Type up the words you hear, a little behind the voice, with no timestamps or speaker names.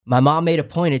my mom made a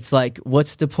point. It's like,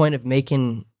 what's the point of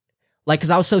making, like, because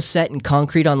I was so set in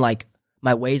concrete on like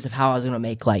my ways of how I was gonna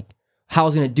make, like how I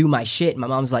was gonna do my shit. And my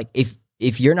mom's like,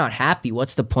 if you're not happy,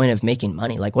 what's the point of making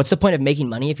money? Like, what's the point of making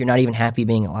money if you're not even happy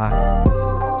being alive?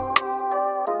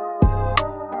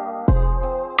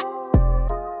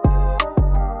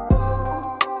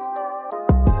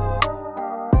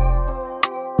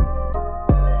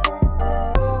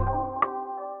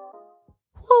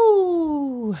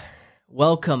 Woo!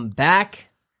 Welcome back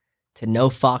to No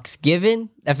Fox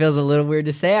Given. That feels a little weird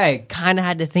to say. I kind of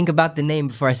had to think about the name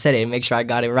before I said it and make sure I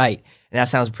got it right. And that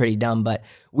sounds pretty dumb, but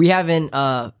we haven't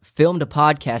filmed a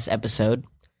podcast episode.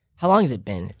 How long has it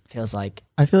been? It feels like...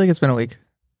 I feel like it's been a week.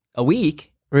 A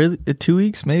week? Really? 2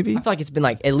 weeks, maybe? I feel like it's been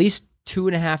like at least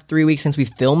 2.5, 3 weeks since we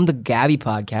filmed the Gabby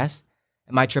podcast.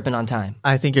 Am I tripping on time?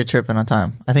 I think you're tripping on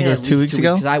time. I think it was 2 weeks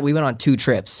ago? Because we went on 2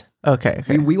 trips. Okay.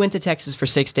 We went to Texas for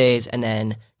 6 days, and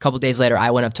then a couple days later,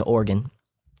 I went up to Oregon.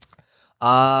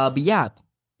 But yeah,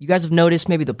 you guys have noticed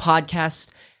maybe the podcast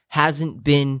hasn't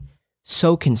been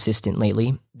so consistent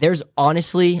lately. There's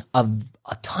honestly a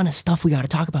ton of stuff we got to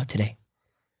talk about today.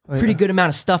 Pretty good amount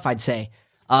of stuff, I'd say.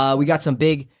 We got some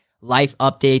big life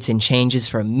updates and changes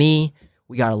from me.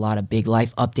 We got a lot of big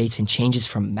life updates and changes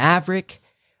from Maverick.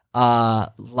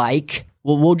 We'll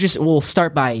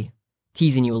start by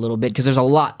teasing you a little bit because there's a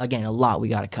lot we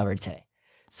got to cover today.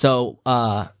 So,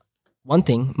 one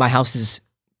thing, my house is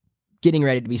getting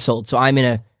ready to be sold. So I'm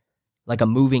in a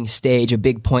moving stage, a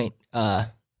big point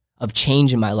of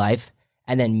change in my life.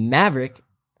 And then Maverick,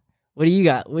 what do you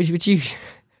got? What you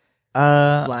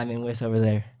slamming with over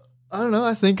there? I don't know.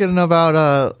 I'm thinking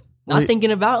about not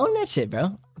thinking about owning that shit,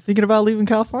 bro. Thinking about leaving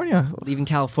California. Leaving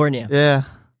California. Yeah.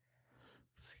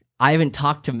 I haven't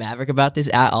talked to Maverick about this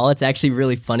at all. It's actually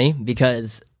really funny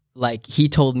because like he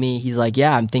told me, he's like,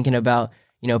 yeah, I'm thinking about,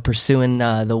 pursuing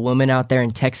the woman out there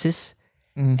in Texas.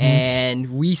 Mm-hmm.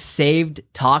 And we saved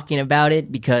talking about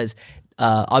it because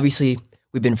obviously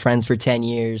we've been friends for 10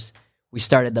 years. We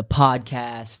started the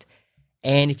podcast.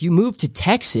 And if you move to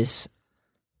Texas,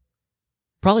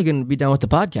 probably going to be done with the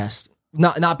podcast.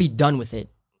 Not be done with it.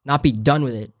 Not be done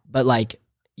with it. But like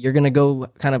you're going to go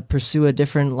kind of pursue a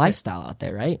different lifestyle out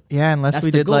there, right? Yeah, unless That's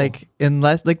we the did goal.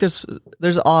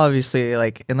 there's obviously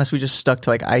like, unless we just stuck to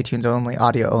like iTunes only,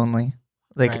 audio only.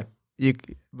 Like right.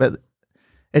 But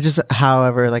it's just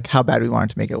however, like how bad we wanted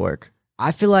to make it work.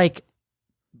 I feel like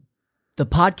the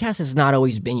podcast has not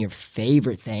always been your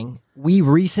favorite thing. We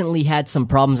recently had some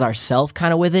problems ourselves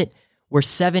kind of with it. We're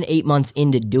 7-8 months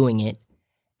into doing it.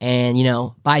 And,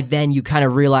 by then you kind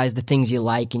of realize the things you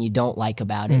like and you don't like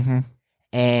about it. Mm-hmm.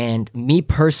 And me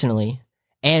personally,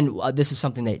 and this is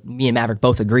something that me and Maverick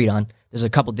both agreed on. There's a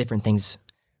couple different things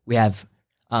we have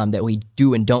that we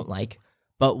do and don't like.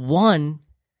 But one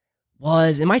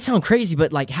was, it might sound crazy,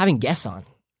 but like having guests on.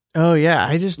 Oh yeah,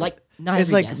 I just like not.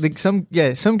 It's like some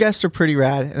guests are pretty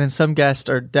rad, and then some guests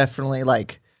are definitely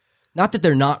like. Not that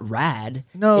they're not rad.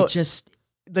 No, it's just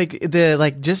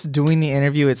just doing the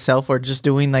interview itself, or just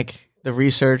doing like the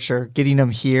research or getting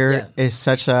them here is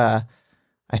such a.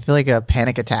 I feel like a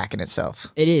panic attack in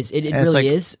itself. It is. It really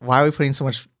is. Why are we putting so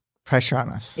much pressure on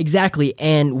us? Exactly,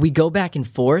 and we go back and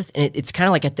forth, and it's kind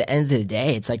of like at the end of the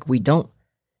day, it's like we don't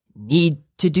need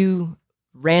to do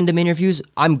random interviews.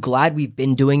 I'm glad we've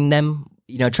been doing them,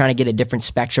 trying to get a different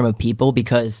spectrum of people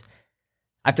because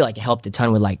I feel like it helped a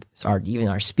ton with like even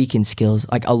our speaking skills.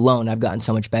 Like alone, I've gotten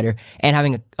so much better. And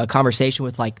having a conversation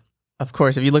with like, of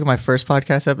course, if you look at my first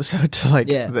podcast episode to like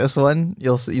this one,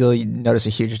 you'll notice a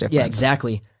huge difference. Yeah,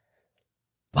 exactly.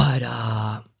 But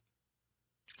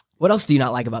what else do you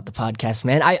not like about the podcast,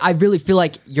 man? I really feel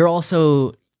like you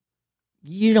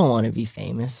don't want to be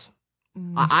famous.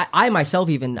 I myself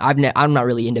even I'm not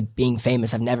really into being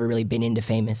famous. I've never really been into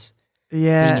famous.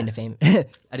 Yeah, being into fame. I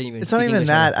didn't even. It's not even English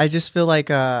that. I just feel like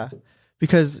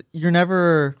because you're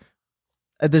never.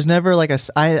 There's never like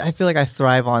I feel like I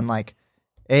thrive on like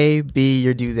A, B,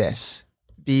 you do this.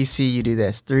 B, C, you do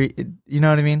this. 3, you know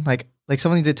what I mean? Like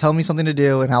something to tell me something to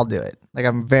do and I'll do it. Like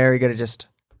I'm very good at just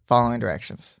following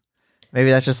directions. Maybe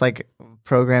that's just like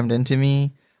programmed into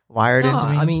me. Wired into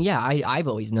me. I mean, yeah, I've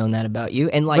always known that about you,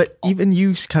 and like, but even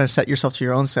you kind of set yourself to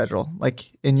your own schedule.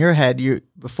 Like in your head,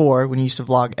 before when you used to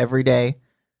vlog every day,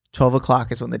 12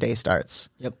 o'clock is when the day starts.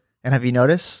 Yep. And have you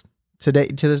noticed to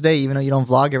this day, even though you don't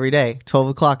vlog every day, 12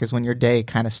 o'clock is when your day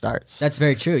kind of starts. That's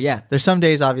very true. Yeah. There's some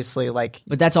days, obviously, like,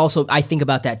 but that's also I think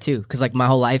about that too, because like my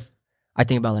whole life, I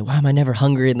think about like, why am I never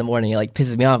hungry in the morning? It like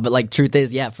pisses me off. But like, truth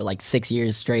is, yeah, for like 6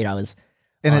 years straight, I was.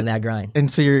 On that grind.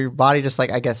 And so your body just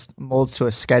like, I guess, molds to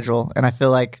a schedule. And I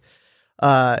feel like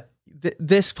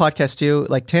this podcast too,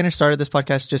 like Tanner started this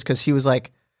podcast just because he was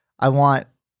like, I want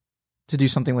to do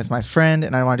something with my friend,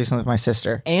 and I want to do something with my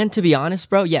sister. And to be honest,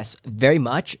 bro, yes, very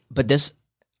much. But this,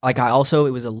 like, it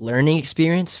was a learning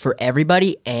experience for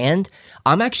everybody. And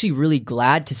I'm actually really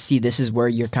glad to see this is where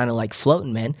you're kind of like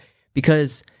floating, man,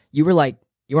 because you weren't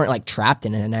like trapped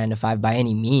in a 9 to 5 by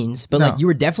any means, but like you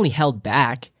were definitely held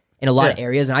back in a lot of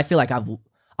areas. And I feel like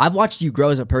I've watched you grow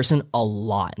as a person a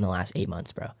lot in the last 8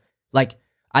 months, bro. Like,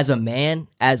 as a man,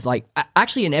 as like,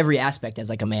 actually in every aspect as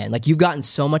like a man, like you've gotten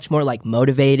so much more like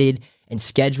motivated and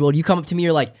scheduled. You come up to me,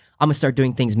 you're like, I'm gonna start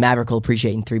doing things Maverick will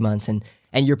appreciate in 3 months. And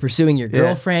you're pursuing your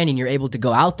girlfriend and you're able to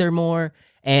go out there more.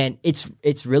 And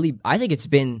it's really, I think it's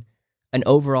been an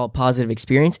overall positive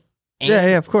experience. And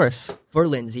yeah, of course. For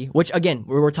Lindsay, which again,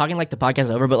 we're talking like the podcast is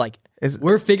over, but like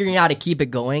we're figuring out how to keep it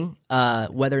going,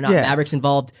 whether or not Maverick's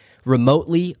involved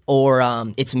remotely, or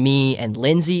it's me and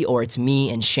Lindsay, or it's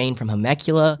me and Shane from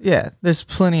Homecula. Yeah, there's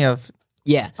plenty of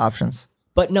options.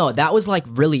 But no, that was like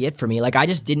really it for me. Like I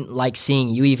just didn't like seeing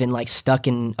you even like stuck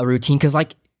in a routine, because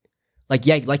like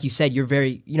you said, you're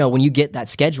very, when you get that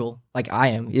schedule, like I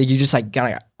am, you just like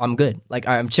I'm good, like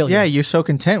I'm chill. Yeah, you're so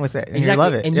content with it, and exactly.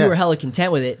 You love it, and you were hella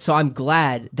content with it. So I'm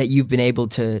glad that you've been able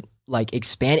to like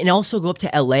expand and also go up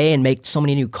to LA and make so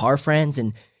many new car friends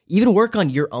and even work on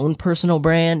your own personal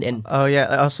brand. And oh yeah,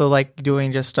 also like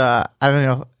doing just I don't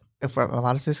know if we're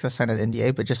allowed to say this because I signed an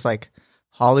NDA, but just like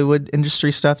Hollywood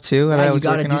industry stuff too. Yeah, you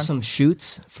got to do some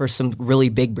shoots for some really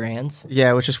big brands.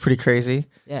 Yeah, which is pretty crazy.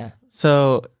 Yeah.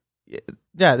 So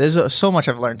yeah, there's so much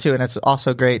I've learned too, and it's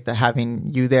also great that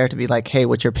having you there to be like, hey,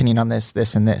 what's your opinion on this,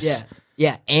 this, and this? Yeah,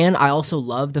 yeah, and I also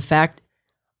love the fact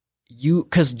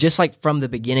because just like from the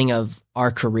beginning of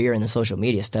our career in the social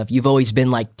media stuff, you've always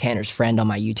been like Tanner's friend on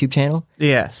my YouTube channel.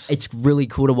 Yes. It's really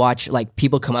cool to watch like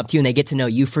people come up to you and they get to know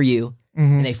you for you,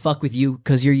 and they fuck with you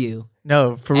because you're you.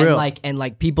 No, for real.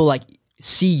 And people like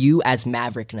see you as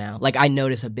Maverick now. Like I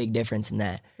notice a big difference in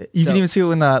that. You can even see it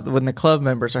when the club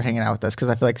members are hanging out with us, because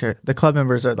I feel like the club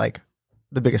members are like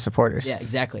the biggest supporters. Yeah,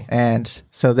 exactly. And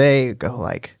so they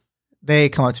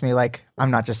come up to me like I'm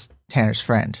not just Tanner's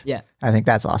friend. Yeah. I think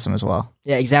that's awesome as well.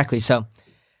 Yeah, exactly. So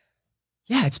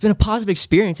yeah, it's been a positive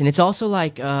experience, and it's also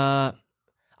like I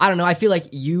don't know, I feel like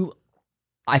you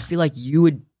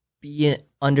would be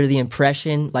under the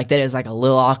impression like that is like a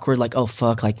little awkward, like, oh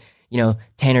fuck, like,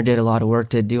 Tanner did a lot of work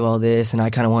to do all this and I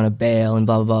kind of want to bail and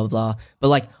blah, blah, blah, blah. But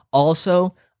like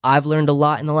also I've learned a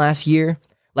lot in the last year.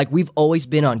 Like we've always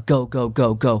been on go, go,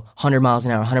 go, go, 100 miles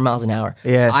an hour, 100 miles an hour.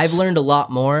 Yes. I've learned a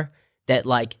lot more that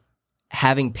like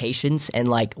having patience and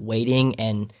like waiting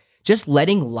and just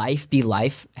letting life be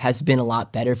life has been a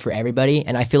lot better for everybody.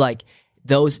 And I feel like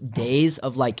those days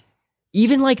of like,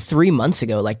 even like 3 months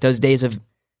ago, like those days of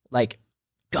like,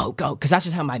 go, because that's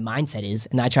just how my mindset is.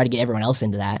 And I try to get everyone else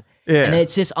into that. Yeah. And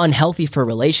it's just unhealthy for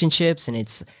relationships. And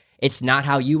it's not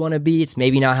how you want to be. It's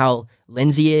maybe not how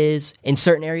Lindsay is in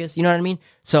certain areas. You know what I mean?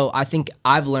 So I think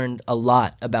I've learned a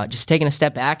lot about just taking a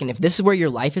step back. And if this is where your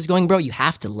life is going, bro, you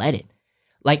have to let it.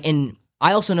 Like, and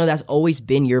I also know that's always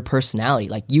been your personality.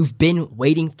 Like you've been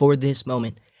waiting for this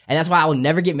moment. And that's why I will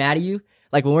never get mad at you.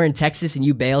 Like when we're in Texas and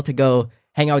you bail to go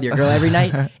hang out with your girl every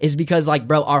night is because like,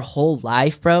 bro, our whole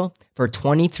life, bro, for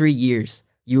 23 years,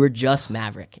 you were just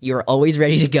Maverick. You were always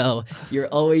ready to go. You're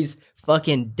always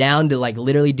fucking down to like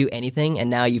literally do anything. And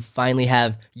now you finally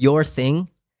have your thing.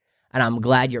 And I'm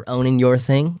glad you're owning your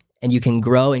thing and you can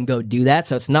grow and go do that.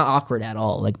 So it's not awkward at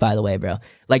all. Like, by the way, bro,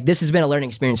 like this has been a learning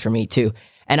experience for me too.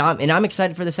 And I'm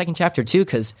excited for the second chapter too,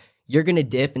 because you're going to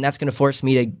dip and that's going to force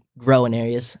me to grow in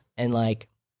areas and like.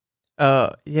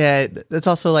 Yeah, that's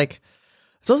also like,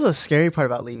 it's also the scary part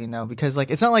about leaving though, because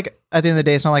like, it's not like at the end of the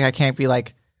day, it's not like I can't be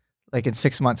like in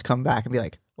 6 months come back and be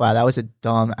like, wow, that was a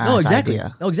dumb ass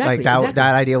idea. No, exactly. Like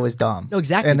that idea was dumb. No,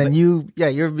 exactly. And then you'd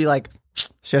be like,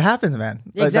 shit happens, man.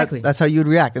 Yeah, exactly. That's how you would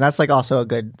react. And that's like also a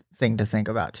good thing to think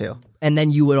about too. And then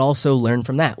you would also learn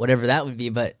from that, whatever that would be.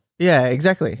 But yeah,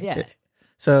 exactly. Yeah.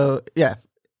 So yeah,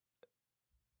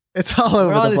 it's all over.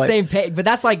 We're all on the same page. But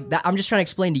that's like, I'm just trying to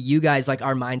explain to you guys like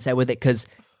our mindset with it, because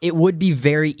it would be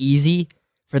very easy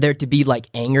for there to be like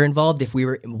anger involved if we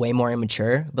were way more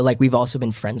immature, but like we've also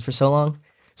been friends for so long.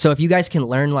 So if you guys can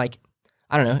learn, like,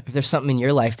 I don't know, if there's something in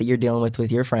your life that you're dealing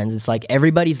with your friends, it's like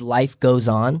everybody's life goes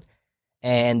on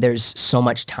and there's so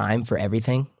much time for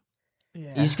everything.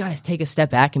 Yeah. You just got to take a step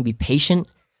back and be patient.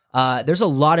 There's a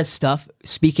lot of stuff,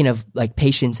 speaking of like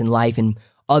patience in life and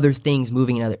other things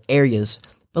moving in other areas,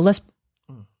 but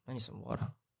I need some water.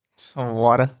 Some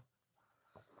water.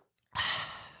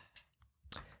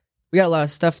 We got a lot of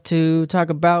stuff to talk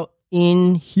about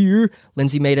in here.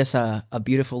 Lindsay made us a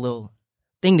beautiful little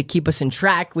thing to keep us in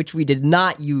track, which we did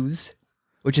not use.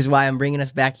 which is why I'm bringing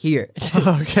us back here.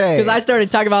 Okay. Because I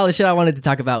started talking about all the shit I wanted to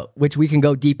talk about, which we can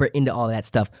go deeper into all that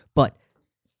stuff. But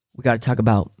we got to talk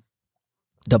about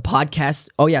the podcast.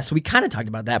 Oh, yeah. So we kind of talked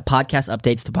about that. Podcast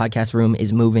updates. The podcast room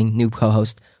is moving. New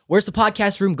co-host. Where's the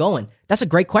podcast room going? That's a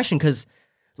great question because,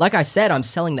 like I said, I'm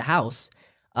selling the house.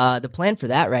 The plan for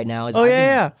that right now is... Oh,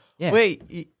 yeah.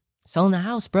 Wait. Selling the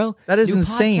house, bro. That is New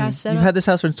insane. podcast You've setup. had this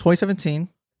house from 2017,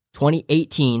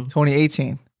 2018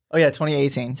 2018. Oh, yeah,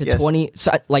 2018. to Yes. 20...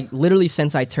 So, like, literally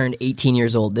since I turned 18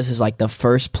 years old, this is, like, the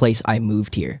first place I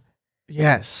moved here.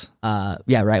 Yes.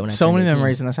 Yeah, right. When I So turned many 18.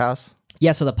 memories in this house.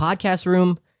 Yeah, so the podcast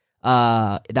room,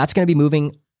 that's going to be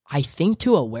moving, I think,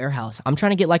 to a warehouse. I'm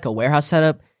trying to get, like, a warehouse set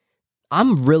up.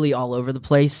 I'm really all over the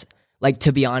place, like,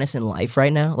 to be honest, in life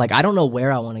right now. Like, I don't know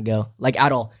where I want to go, like,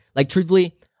 at all. Like,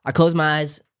 truthfully, I close my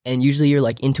eyes, and usually your,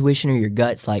 like, intuition or your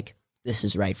gut's like, this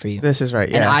is right for you. This is right,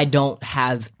 yeah. And I don't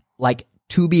have, like,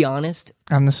 to be honest,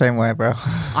 I'm the same way, bro.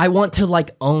 I want to,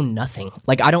 like, own nothing.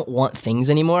 Like, I don't want things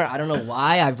anymore. I don't know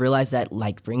why. I've realized that,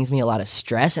 like, brings me a lot of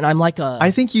stress, and I'm like a...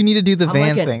 I think you need to do the I'm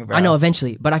van like thing, bro. I know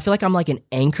eventually, but I feel like I'm like an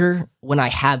anchor when I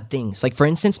have things. Like, for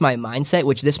instance, my mindset,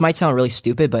 which this might sound really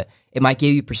stupid, but it might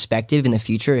give you perspective in the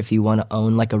future if you want to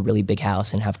own like a really big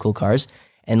house and have cool cars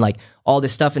and like all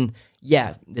this stuff and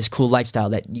yeah, this cool lifestyle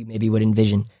that you maybe would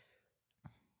envision.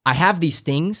 I have these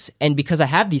things, and because I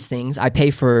have these things, I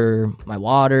pay for my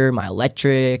water, my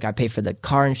electric, I pay for the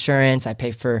car insurance, I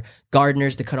pay for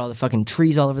gardeners to cut all the fucking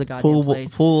trees all over the goddamn place.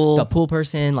 The pool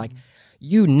person, like,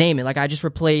 you name it. Like, I just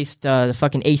replaced the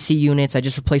fucking AC units. I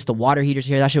just replaced the water heaters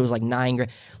here. That shit was like $9,000.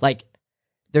 Like,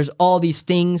 there's all these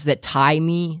things that tie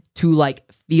me to, like,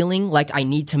 feeling like I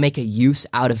need to make a use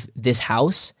out of this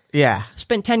house. Yeah.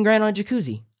 Spent $10,000 on a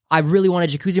jacuzzi. I really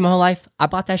wanted a jacuzzi my whole life. I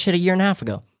bought that shit a year and a half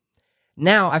ago.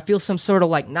 Now I feel some sort of,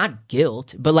 like, not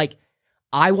guilt, but, like,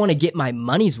 I want to get my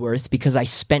money's worth because I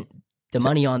spent the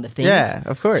money on the things. Yeah,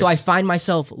 of course. So I find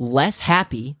myself less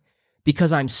happy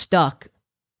because I'm stuck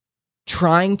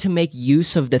trying to make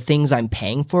use of the things I'm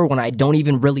paying for when I don't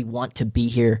even really want to be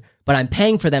here, but I'm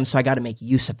paying for them, so I got to make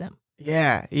use of them.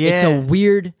 Yeah. It's a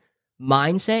weird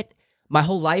mindset. My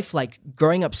whole life, like,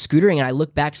 growing up scootering, and I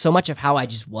look back so much of how I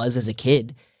just was as a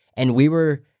kid, and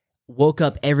woke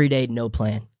up every day, no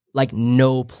plan. Like,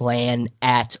 no plan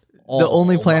at all. The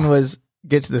only plan was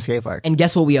get to the skate park. And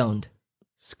guess what we owned?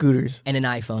 Scooters. And an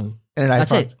iPhone. And an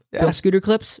That's iPhone. it. Yeah. Film scooter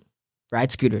clips,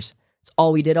 ride scooters. It's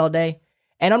all we did all day.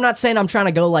 And I'm not saying I'm trying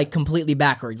to go, like, completely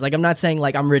backwards. Like, I'm not saying,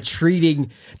 like, I'm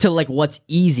retreating to, like, what's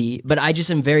easy, but I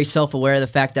just am very self-aware of the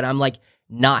fact that I'm, like,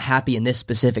 not happy in this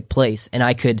specific place, and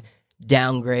I could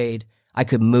downgrade, I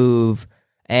could move,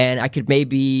 and I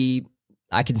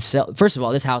can sell. First of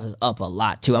all, this house is up a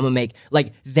lot, too. I'm gonna make,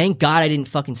 like, thank God I didn't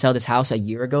fucking sell this house a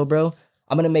year ago, bro.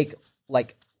 I'm gonna make,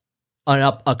 like,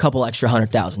 a couple extra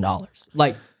 $100,000.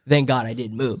 Like, thank God I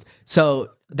didn't move. So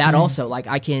that also, like,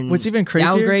 I can What's even crazier?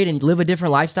 downgrade and live a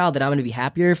different lifestyle that I'm gonna be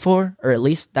happier for, or at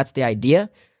least that's the idea.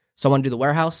 So I want to do the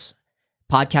warehouse,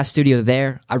 podcast studio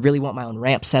there. I really want my own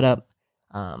ramp set up.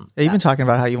 Yeah, you've been talking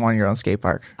about how you want your own skate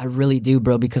park. I really do,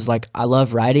 bro, because, like, I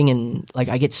love riding, and, like,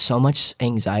 I get so much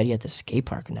anxiety at the skate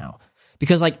park now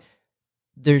because, like,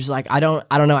 there's, like, I don't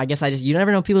know. I guess you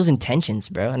never know people's intentions,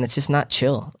 bro, and it's just not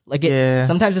chill. Like,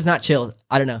 sometimes it's not chill.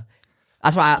 I don't know.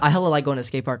 That's why I hella like going to the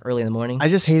skate park early in the morning. I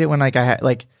just hate it when, like,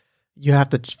 you have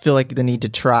to feel like the need to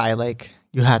try, like,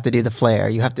 you have to do the flare,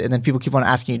 you have to, and then people keep on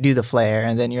asking you to do the flare,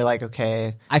 and then you're like,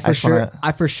 okay. I for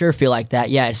sure feel like that.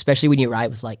 Yeah, especially when you ride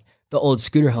with, like, the old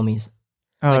scooter homies.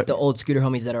 Like, the old scooter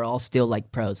homies that are all still,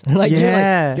 like, pros. Like,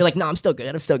 yeah. you're like, no, I'm still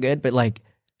good. But, like,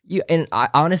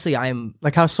 honestly, I am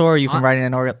like, how sore are you from riding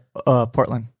in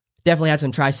Portland? definitely had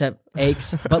some tricep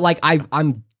aches. But, like,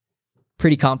 I'm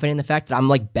pretty confident in the fact that I'm,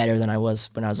 like, better than I was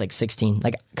when I was, like, 16.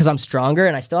 Like, because I'm stronger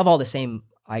and I still have all the same,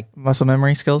 like, muscle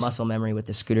memory skills? muscle memory with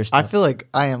the scooter stuff. I feel like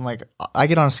I am, like, I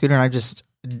get on a scooter and I just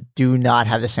do not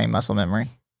have the same muscle memory.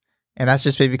 And that's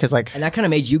just maybe because, like... And that kind of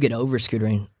made you get over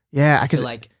scootering. Yeah, because,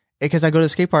 like... Because I go to the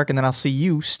skate park and then I'll see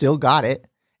you still got it.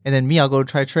 And then me, I'll go to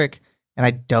try a trick and I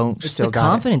don't It's still the got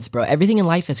confidence, bro. Everything in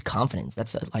life is confidence.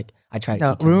 That's like, I try to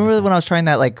No, keep telling remember myself. when I was trying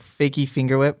that, like, fakey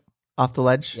finger whip off the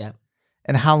ledge? Yeah.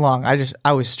 And how long?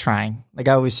 I was trying. Like,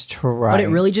 I was trying. But it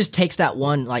really just takes that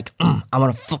one, like, I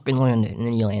want to fucking land it, and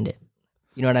then you land it.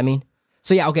 You know what I mean?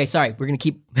 So, yeah, okay, sorry. We're going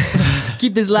to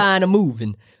keep this line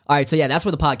moving. All right, so, yeah, that's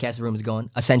where the podcast room is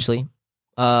going, essentially.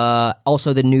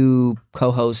 Also, the new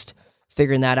co-host,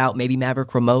 figuring that out. Maybe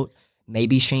Maverick Remote.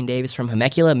 Maybe Shane Davis from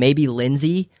Hemecula. Maybe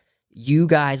Lindsay. You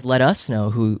guys let us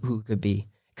know who it could be.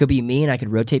 Could be me, and I could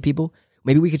rotate people.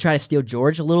 Maybe we could try to steal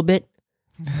George a little bit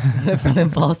from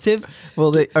Impulsive.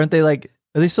 Well, are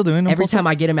they still doing Every Impulsive? time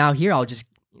I get him out here, I'll just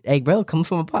hey, bro, come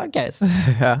from a podcast.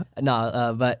 Yeah.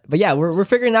 No, but yeah, we're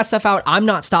figuring that stuff out. I'm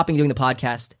not stopping doing the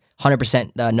podcast.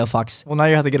 100%, no fucks. Well, now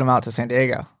you have to get them out to San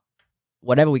Diego.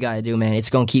 Whatever we got to do, man, it's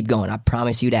going to keep going. I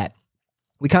promise you that.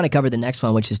 We kind of covered the next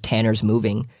one, which is Tanner's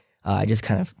moving. I just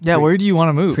kind of where do you want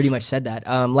to move? pretty much said that.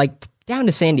 Like down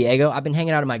to San Diego. I've been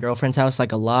hanging out at my girlfriend's house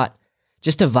like a lot,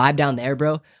 just to vibe down there,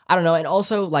 bro. I don't know, and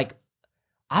also like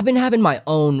I've been having my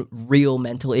own real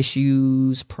mental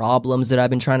issues, problems that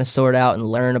I've been trying to sort out and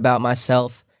learn about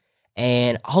myself.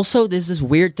 And also, there's this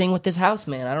weird thing with this house,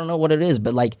 man. I don't know what it is,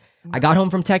 but like I got home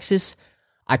from Texas.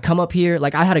 I come up here,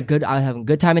 like I was having a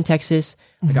good time in Texas.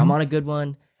 Like I'm on a good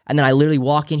one. And then I literally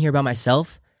walk in here by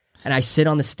myself and I sit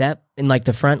on the step in like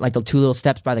the front, like the two little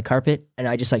steps by the carpet. And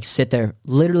I just like sit there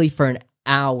literally for an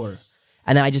hour.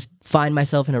 And then I just find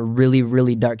myself in a really,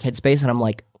 really dark headspace. And I'm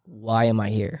like, why am I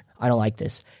here? I don't like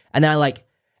this. And then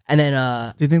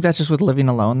Do you think that's just with living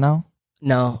alone though?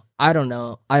 No, I don't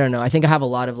know. I think I have a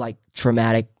lot of like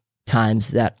traumatic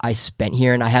times that I spent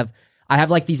here, and I have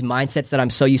like these mindsets that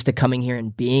I'm so used to coming here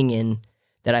and being in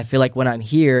that I feel like when I'm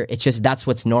here, it's just that's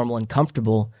what's normal and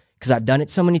comfortable because I've done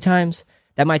it so many times.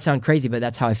 That might sound crazy, but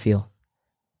that's how I feel.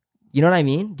 You know what I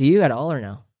mean? Do you at all or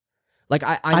no? Like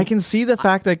I can see the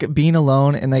fact that being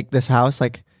alone in like this house,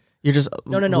 like you're just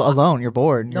alone. You're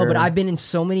bored. No, but I've been in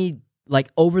so many, like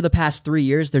over the past 3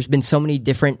 years, there's been so many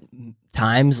different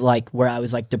times like where I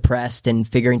was like depressed and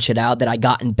figuring shit out that I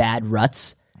got in bad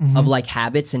ruts of like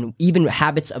habits and even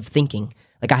habits of thinking.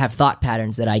 Like I have thought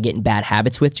patterns that I get in bad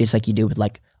habits with, just like you do with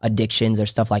like addictions or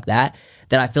stuff like that,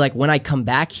 that I feel like when I come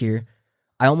back here,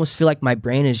 I almost feel like my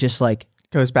brain is just like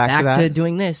goes back to that, to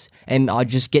doing this, and I'll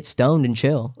just get stoned and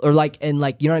chill, or like, and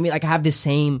like, you know what I mean? Like I have this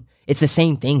same, it's the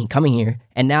same thing coming here,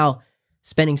 and now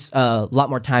spending a lot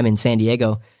more time in San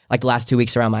Diego, like the last 2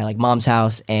 weeks around my like mom's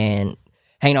house and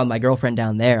hanging out with my girlfriend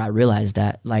down there. I realized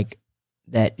that like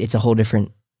that it's a whole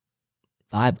different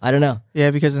vibe. I don't know.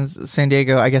 Yeah, because in San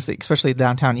Diego, I guess especially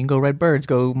downtown, you can go Red Birds,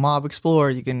 go Mob Explore.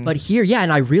 You can. But here, yeah,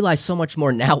 and I realize so much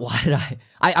more now. Why did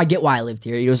I get why I lived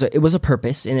here. It was a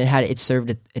purpose, and it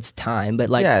served its time. But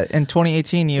like, yeah, in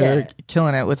 2018, you were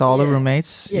killing it with all the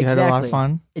roommates. You had a lot of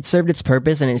fun. It served its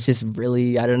purpose, and it's just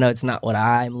really, I don't know. It's not what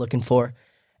I'm looking for,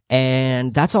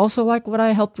 and that's also like what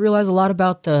I helped realize a lot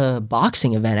about the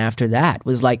boxing event. After that,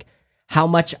 was like how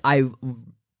much I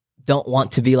don't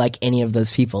want to be like any of those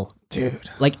people. Dude,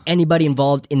 like anybody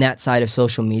involved in that side of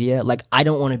social media, like I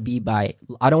don't want to be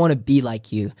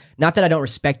like you. Not that I don't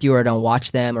respect you or I don't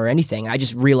watch them or anything. I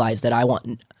just realized that I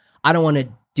don't want to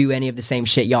do any of the same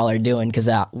shit y'all are doing because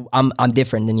I'm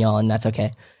different than y'all, and that's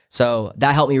okay. So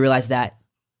that helped me realize that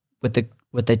with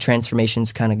the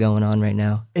transformations kind of going on right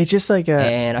now. It's just like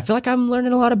and I feel like I'm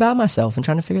learning a lot about myself and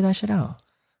trying to figure that shit out,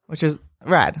 which is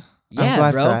rad.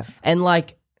 Yeah, bro. And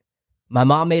like, my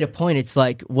mom made a point. It's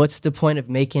like, what's the point of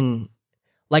making,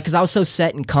 like, because I was so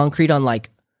set in concrete on like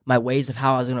my ways of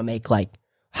how I was gonna make, like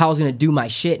how I was gonna do my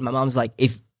shit. And my mom's like,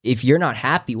 if you're not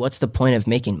happy, what's the point of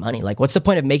making money? Like, what's the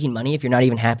point of making money if you're not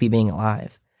even happy being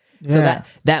alive? Yeah. So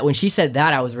that when she said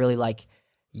that, I was really like,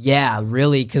 yeah,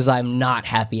 really, because I'm not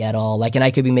happy at all. Like, and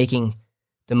I could be making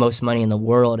the most money in the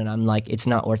world, and I'm like, it's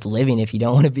not worth living if you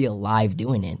don't want to be alive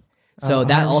doing it. So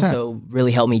that also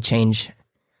really helped me change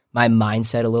my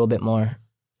mindset a little bit more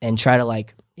and try to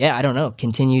like, yeah, I don't know,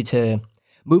 continue to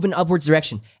move in upwards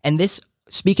direction. And this,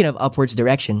 speaking of upwards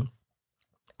direction,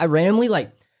 I randomly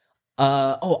like,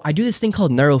 I do this thing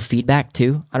called neurofeedback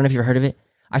too. I don't know if you've ever heard of it.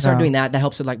 I started doing that. That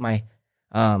helps with like my,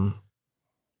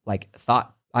 like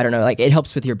thought. I don't know, like it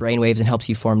helps with your brain waves and helps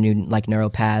you form new like neural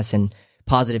paths and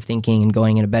positive thinking and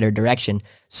going in a better direction.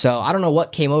 So I don't know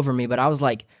what came over me, but I was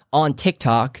like on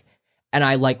TikTok. And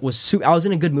I like I was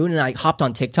in a good mood, and I hopped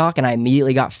on TikTok, and I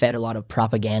immediately got fed a lot of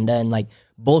propaganda and like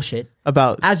bullshit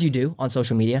about, as you do on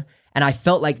social media. And I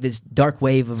felt like this dark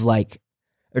wave of like,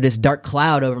 or this dark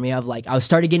cloud over me of like, I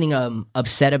started getting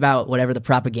upset about whatever the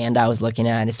propaganda I was looking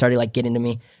at, and it started like getting to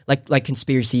me, like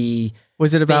conspiracy.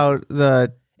 Was it about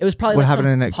the? It was probably what like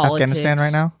happened in politics. Afghanistan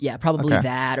right now. Yeah, probably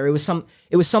that, or it was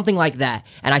something like that.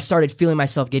 And I started feeling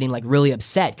myself getting like really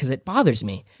upset because it bothers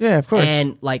me. Yeah, of course.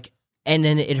 And like. And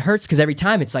then it hurts because every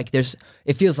time it's like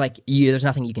it feels like there's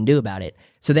nothing you can do about it.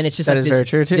 So then it's just that like is very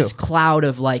true too. This cloud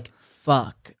of like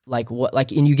fuck, like what,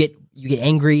 like, and you get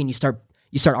angry and you start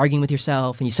arguing with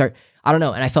yourself and you start, I don't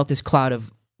know. And I felt this cloud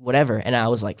of whatever, and I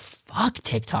was like, fuck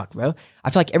TikTok, bro.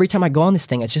 I feel like every time I go on this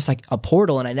thing, it's just like a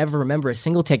portal, and I never remember a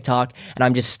single TikTok, and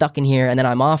I'm just stuck in here, and then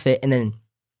I'm off it, and then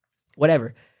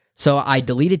whatever. So I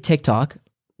deleted TikTok,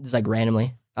 just like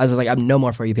randomly. I was just like, I'm no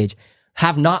more For You page.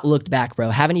 Have not looked back, bro.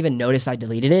 Haven't even noticed I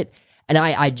deleted it. And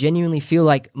I genuinely feel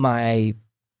like my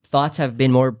thoughts have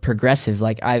been more progressive.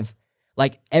 Like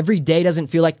like every day doesn't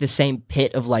feel like the same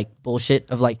pit of like bullshit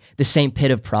of like the same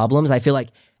pit of problems. I feel like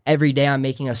every day I'm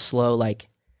making a slow like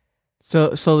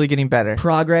So slowly getting better.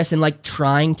 progress and like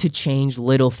trying to change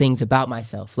little things about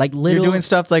myself. Like little You're doing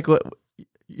stuff like what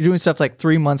you're doing stuff like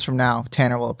 3 months from now,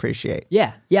 Tanner will appreciate.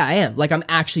 Yeah, I am. Like I'm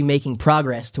actually making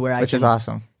progress to where Which is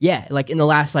awesome. Yeah, like in the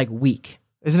last like week.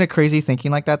 Isn't it crazy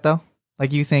thinking like that though?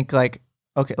 Like you think like,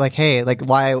 okay, like, hey, like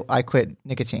why I quit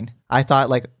nicotine. I thought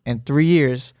like in 3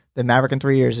 years, the Maverick in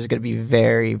 3 years is going to be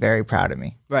very, very proud of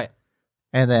me. Right.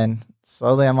 And then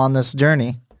slowly I'm on this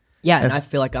journey. Yeah, and I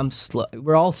feel like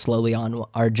we're all slowly on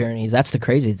our journeys. That's the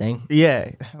crazy thing. Yeah,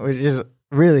 which is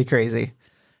really crazy.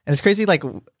 And it's crazy like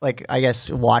I guess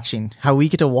watching how we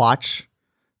get to watch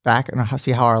back and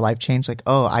see how our life changed. Like,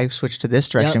 oh, I switched to this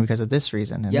direction because of this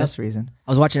reason and this reason.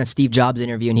 I was watching a Steve Jobs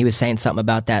interview and he was saying something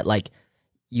about that. Like,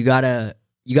 you gotta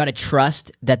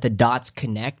trust that the dots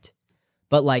connect.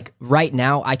 But like right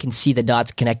now, I can see the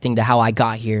dots connecting to how I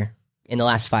got here in the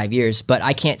last 5 years, but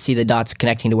I can't see the dots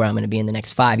connecting to where I'm going to be in the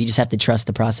next 5. You just have to trust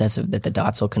the process of that the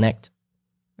dots will connect.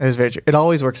 It is very true. It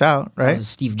always works out, right?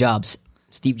 Steve Jobs,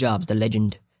 the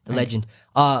legend, legend.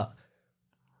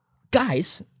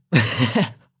 Guys,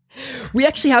 we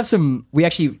actually have some.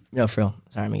 No, for real.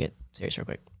 Sorry, I'm gonna get serious real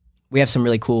quick. We have some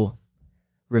really cool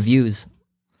reviews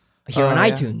here on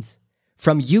iTunes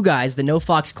from you guys, the No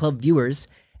Fox Club viewers,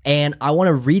 and I want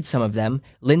to read some of them.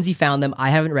 Lindsay found them. I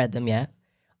haven't read them yet,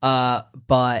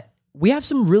 but we have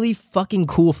some really fucking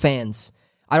cool fans.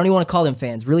 I don't even want to call them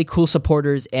fans. Really cool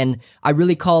supporters, and I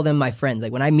really call them my friends.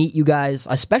 Like when I meet you guys,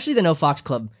 especially the No Fox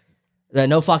Club. The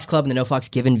No Fox Club and the No Fox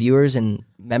Given viewers and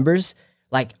members,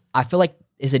 like I feel like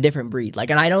is a different breed. Like,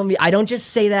 and I don't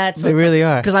just say that. So they really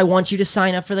are. Because I want you to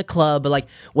sign up for the club. But like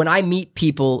when I meet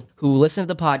people who listen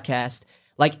to the podcast,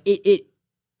 like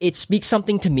it speaks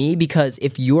something to me because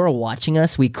if you're watching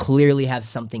us, we clearly have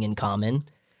something in common.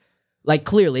 Like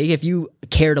clearly, if you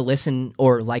care to listen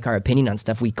or like our opinion on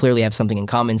stuff, we clearly have something in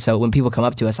common. So when people come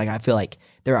up to us, like I feel like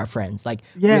they're our friends. Like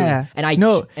yeah,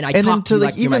 really. And I talk to you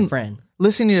like you're my friend.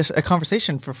 Listening to a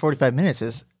conversation for 45 minutes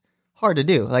is hard to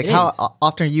do. Like how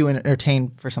often are you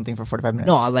entertained for something for 45 minutes?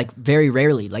 No, like very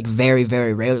rarely, like very,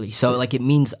 very rarely. So like it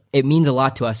means a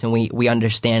lot to us, and we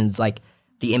understand like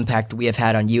the impact we have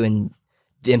had on you and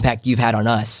the impact you've had on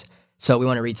us. So we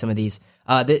want to read some of these.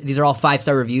 These are all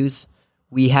 5-star reviews.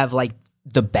 We have like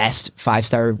the best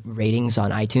 5-star ratings on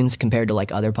iTunes compared to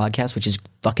like other podcasts, which is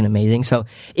fucking amazing. So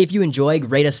if you enjoy,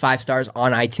 rate us 5 stars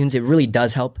on iTunes. It really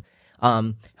does help.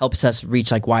 Helps us reach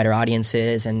like wider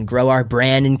audiences and grow our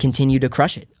brand and continue to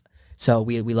crush it. So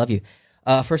we love you.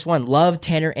 First one, love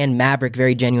Tanner and Maverick,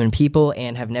 very genuine people,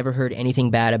 and have never heard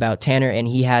anything bad about Tanner, and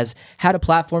he has had a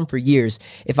platform for years.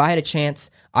 If I had a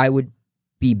chance, I would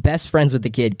be best friends with the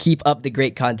kid. Keep up the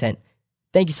great content.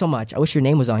 Thank you so much. I wish your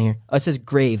name was on here. Oh, it says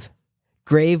Grave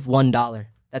 $1.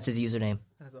 That's his username.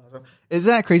 That's awesome.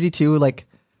 Isn't that crazy too? Like,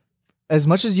 as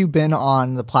much as you've been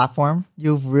on the platform,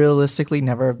 you've realistically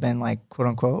never been like quote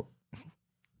unquote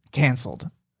canceled.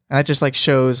 And that just like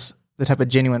shows the type of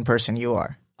genuine person you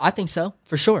are. I think so,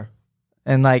 for sure.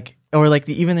 And like, or like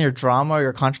even your drama or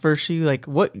your controversy, like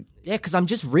what? Yeah, because I'm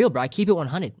just real, bro. I keep it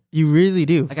 100. You really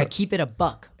do. Like I keep it a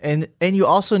buck. And you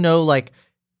also know like,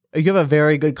 you have a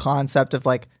very good concept of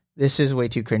like, this is way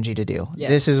too cringy to do. Yeah.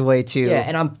 This is way too. Yeah,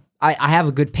 and I have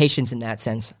a good patience in that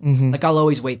sense. Mm-hmm. Like I'll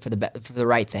always wait for the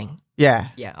right thing. Yeah.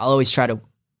 Yeah, I'll always try to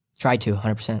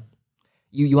 100%.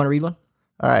 You want to read one?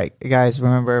 All right, guys,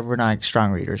 remember we're not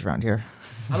strong readers around here.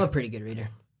 I'm a pretty good reader.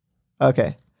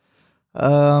 Okay.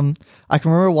 I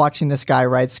can remember watching this guy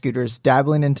ride scooters,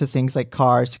 dabbling into things like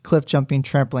cars, cliff jumping,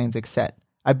 trampolines, etc.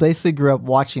 I basically grew up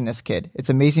watching this kid.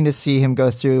 It's amazing to see him go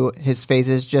through his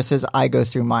phases just as I go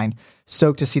through mine.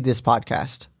 Stoked to see this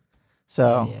podcast.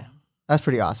 So yeah. That's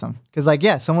pretty awesome. Because like,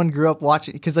 yeah, someone grew up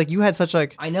watching, because like you had such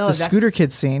like the scooter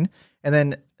kid scene, and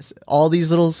then all these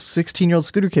little 16-year-old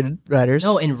scooter kid riders.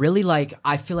 No, and really like,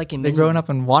 I feel like they're growing up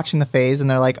and watching the phase, and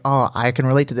they're like, oh, I can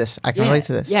relate to this. I can relate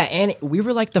to this. Yeah, and we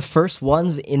were like the first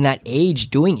ones in that age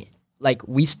doing it. Like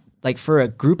like for a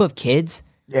group of kids,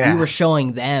 we were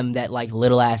showing them that like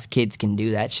little ass kids can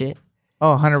do that shit.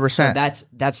 Oh, 100%. So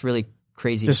that's really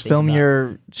crazy. Just film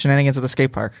your shenanigans at the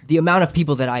skate park. The amount of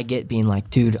people that I get being like,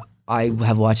 dude, I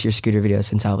have watched your scooter videos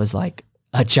since I was like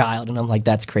a child, and I'm like,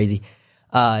 that's crazy.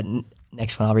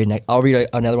 Next one, I'll read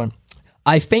another one.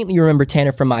 I faintly remember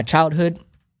Tanner from my childhood,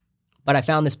 but I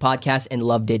found this podcast and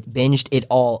loved it, binged it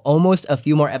all. Almost a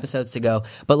few more episodes to go,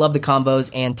 but love the combos,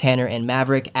 and Tanner and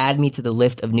Maverick add me to the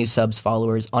list of new subs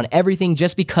followers on everything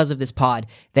just because of this pod.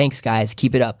 Thanks, guys.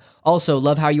 Keep it up. Also,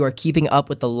 love how you are keeping up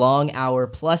with the long hour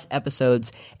plus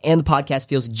episodes, and the podcast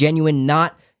feels genuine,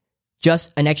 not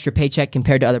just an extra paycheck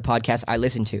compared to other podcasts I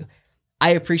listen to. I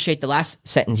appreciate the last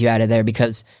sentence you added there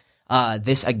because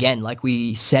this, again, like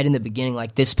we said in the beginning,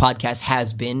 like this podcast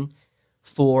has been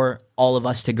for all of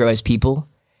us to grow as people.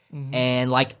 Mm-hmm.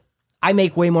 And like I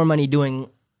make way more money doing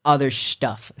other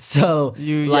stuff. So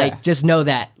just know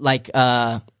that. Like,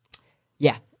 yeah.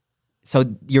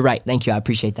 So you're right. Thank you. I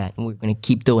appreciate that. And we're going to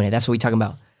keep doing it. That's what we're talking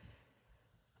about.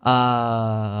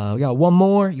 We got one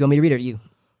more. You want me to read it or you?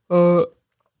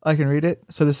 I can read it.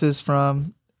 So this is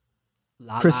from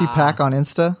Chrissy Pack on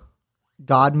Insta.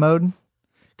 God Mode.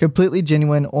 Completely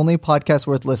genuine, only podcast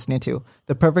worth listening to.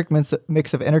 The perfect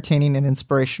mix of entertaining and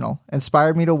inspirational.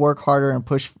 Inspired me to work harder and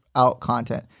push out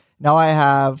content. Now I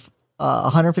have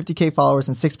 150K followers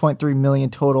and 6.3 million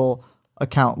total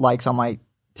account likes on my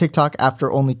TikTok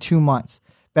after only 2 months.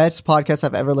 Best podcast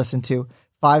I've ever listened to.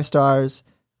 5 stars.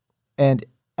 And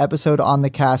episode on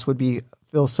the cast would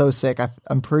feel so sick.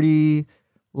 I'm pretty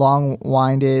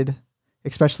long-winded,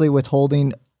 especially with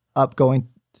holding up going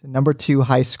to number 2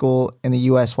 high school in the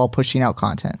U.S. while pushing out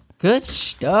content. Good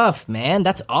stuff, man.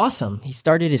 That's awesome. He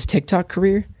started his TikTok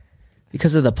career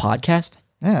because of the podcast.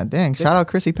 Yeah, dang. Shout out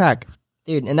Chrissy Pack.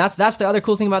 Dude, and that's the other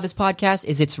cool thing about this podcast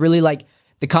is it's really like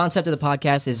the concept of the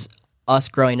podcast is us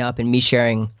growing up and me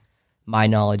sharing my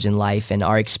knowledge in life and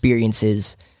our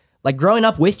experiences, like growing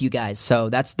up with you guys. So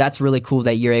that's really cool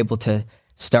that you're able to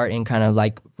start and kind of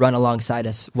like run alongside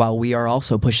us while we are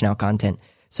also pushing out content.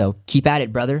 So keep at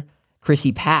it, brother.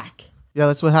 Chrissy Pack. Yeah,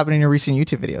 that's what happened in your recent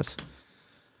YouTube videos.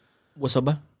 What's up,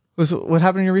 bro? What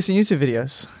happened in your recent YouTube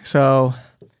videos? So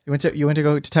you went to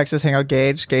go to Texas, hang out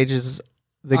Gage. Gage is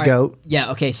the GOAT. Yeah,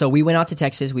 okay. So we went out to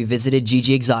Texas. We visited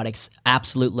Gigi Exotics,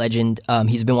 absolute legend.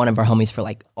 He's been one of our homies for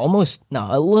like a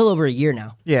little over a year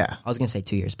now. Yeah. I was going to say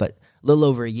 2 years, but a little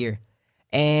over a year.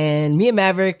 And me and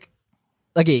Maverick,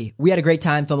 okay, we had a great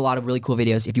time, filmed a lot of really cool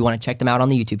videos. If you want to check them out on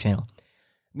the YouTube channel.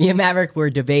 Me and Maverick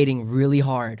were debating really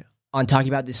hard on talking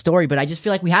about this story, but I just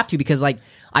feel like we have to because like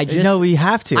we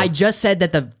have to. I just said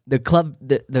that the club,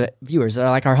 the viewers are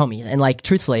like our homies. And like,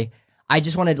 truthfully, I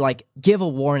just wanted to like give a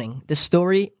warning. This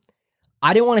story,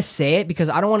 I didn't want to say it because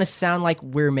I don't want to sound like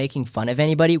we're making fun of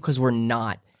anybody because we're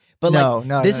not. But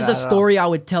this is a story I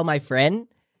would tell my friend.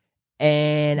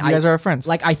 And you guys are our friends.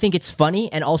 Like, I think it's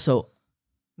funny and also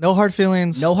no hard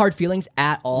feelings. No hard feelings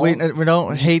at all. We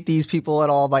don't hate these people at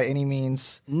all by any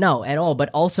means. No, at all. But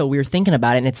also, we were thinking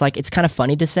about it, and it's like it's kind of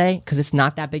funny to say because it's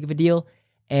not that big of a deal,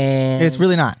 and it's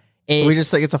really not. We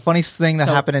just like it's a funny thing that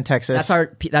happened in Texas.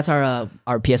 That's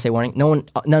our PSA warning. No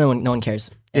one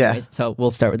cares. Anyways, so we'll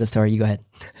start with the story. You go ahead.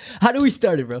 How do we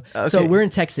start it, bro? Okay. So we're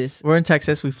in Texas.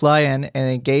 We fly in, and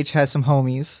then Gage has some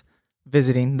homies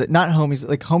visiting. Not homies,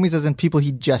 like homies as in people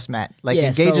he just met. Like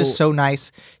Gage is so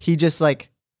nice. He just like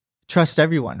trust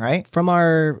everyone, right? From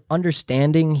our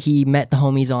understanding, he met the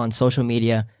homies on social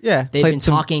media. Yeah. They've been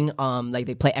talking, like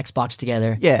they play Xbox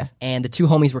together. Yeah. And the 2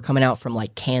 homies were coming out from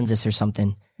like Kansas or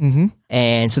something. Mm-hmm.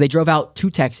 And so they drove out to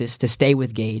Texas to stay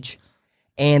with Gage.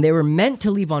 And they were meant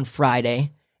to leave on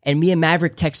Friday. And me and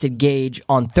Maverick texted Gage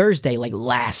on Thursday, like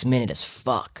last minute as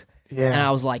fuck. Yeah. And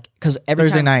I was like, because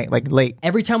Thursday night, like late.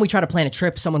 Every time we try to plan a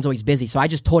trip, someone's always busy. So I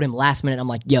just told him last minute, I'm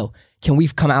like, yo, can we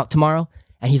come out tomorrow?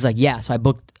 And he's like, yeah. So I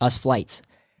booked us flights.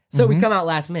 So we come out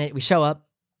last minute. We show up.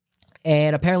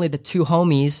 And apparently the 2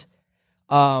 homies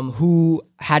who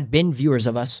had been viewers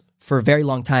of us for a very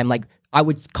long time, like I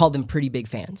would call them pretty big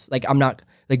fans. Like I'm not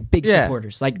like big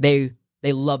supporters. Like they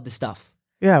love the stuff.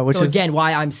 Yeah. Which is again,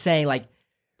 why I'm saying like,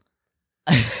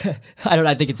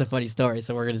 I think it's a funny story.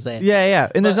 So we're going to say it.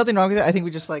 Yeah. And there's nothing wrong with it. I think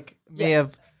we just like may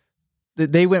have,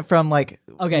 they went from like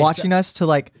watching us to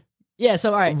like, yeah,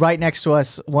 so all right. Right next to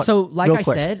us. So like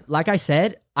I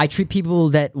said, I treat people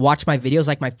that watch my videos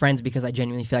like my friends because I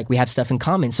genuinely feel like we have stuff in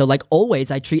common. So like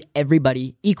always, I treat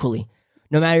everybody equally.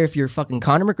 No matter if you're fucking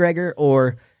Conor McGregor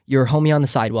or you're homie on the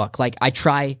sidewalk. Like I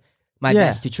try my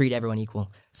best to treat everyone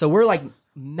equal. So we're like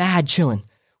mad chilling.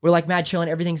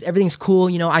 Everything's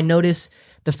cool. You know, I notice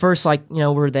the first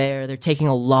we're there. They're taking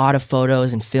a lot of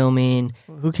photos and filming.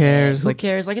 Who cares? Who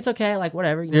cares? Like it's okay. Like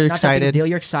whatever. You're not excited. That big a deal.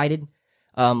 You're excited.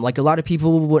 Like a lot of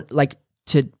people would like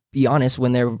to be honest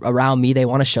when they're around me, they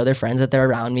want to show their friends that they're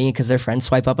around me because their friends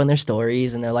swipe up on their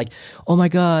stories and they're like, "Oh my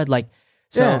god!" Like,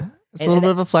 so it's a little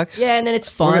bit of a flex. Yeah, and then it's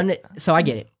fun. So I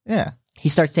get it. Yeah. He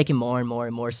starts taking more and more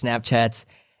Snapchats,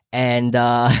 and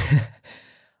I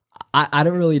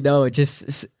don't really know.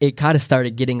 It kind of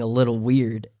started getting a little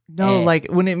weird. No,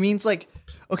 like when it means like,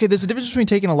 okay, there's a difference between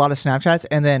taking a lot of Snapchats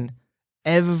and then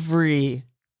every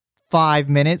 5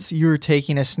 minutes you're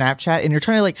taking a Snapchat and you're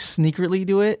trying to like sneakily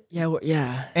do it.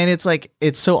 Yeah. And it's like,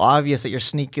 it's so obvious that you're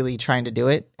sneakily trying to do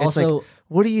it. It's also, like,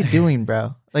 what are you doing,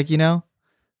 bro? Like, you know,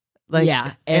 Like,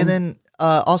 Yeah, and then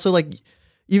also like,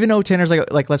 even though Tanner's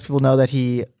like lets people know that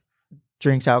he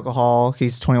drinks alcohol,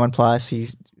 he's 21 plus, he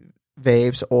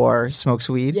vapes or smokes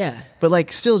weed. Yeah. But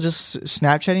like still just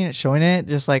Snapchatting it, showing it,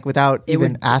 just like without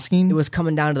even asking. It was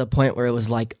coming down to the point where it was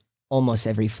like almost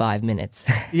every 5 minutes.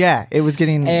 Yeah, it was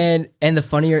getting and the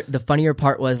funnier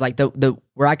part was like the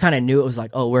where I kind of knew it was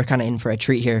like, oh, we're kind of in for a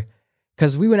treat here.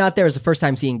 Cause we went out there, it was the first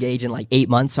time seeing Gage in like 8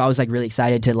 months. So I was like really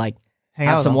excited to like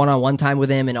have some one-on-one time with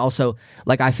him. And also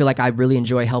like, I feel like I really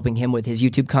enjoy helping him with his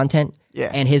YouTube content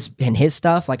and his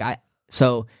stuff. Like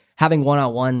so having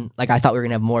one-on-one, like I thought we were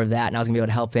gonna have more of that and I was gonna be able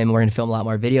to help him. We're gonna film a lot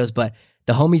more videos, but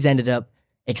the homies ended up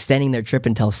extending their trip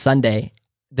until Sunday,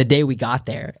 the day we got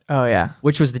there. Oh yeah.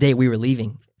 Which was the day we were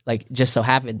leaving. Like just so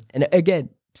happened. And again,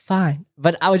 fine.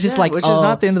 But I was just like, which is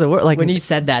not the end of the world. Like when he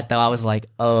said that though, I was like,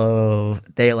 oh,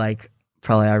 they like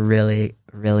probably are really,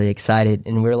 really excited.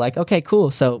 And we were like, okay,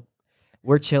 cool. So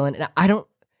we're chilling. And I don't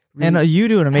really, and you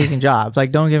do an amazing job.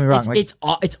 Like, don't get me wrong. It's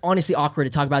honestly awkward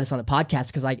to talk about this on the podcast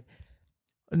because like,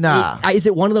 nah. Is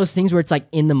it one of those things where it's like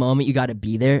in the moment you got to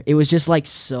be there? It was just like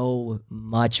so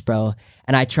much, bro.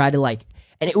 And I tried to like,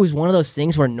 and it was one of those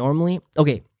things where normally,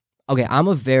 okay, I'm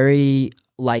a very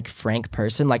like frank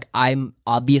person. Like I'm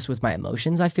obvious with my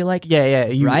emotions, I feel like.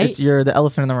 Yeah. Right? You're the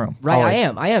elephant in the room. Right,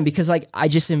 Always. I am because like I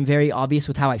just am very obvious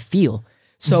with how I feel.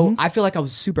 So I feel like I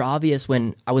was super obvious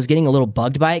when I was getting a little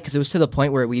bugged by it because it was to the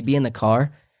point where we'd be in the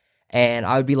car and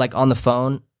I would be like on the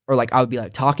phone or like I would be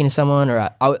like talking to someone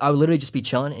or I would literally just be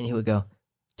chilling and he would go,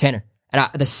 Tanner. And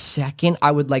the second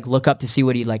I would like look up to see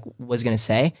what he like was going to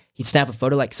say, he'd snap a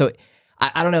photo. Like, so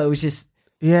I don't know. It was just.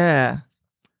 Yeah.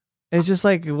 It's just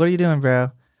like, what are you doing, bro?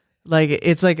 Like,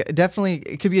 it's like definitely,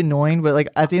 it could be annoying, but like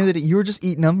at the end of the day, you were just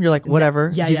eating them. You're like,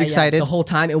 whatever. Yeah, He's excited. The whole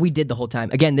time. And we did the whole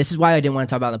time. Again, this is why I didn't want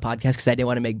to talk about it on the podcast because I didn't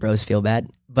want to make bros feel bad.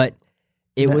 But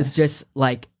it was just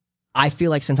like, I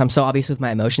feel like since I'm so obvious with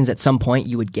my emotions, at some point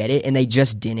you would get it. And they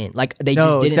just didn't. Like, they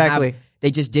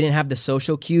just didn't have the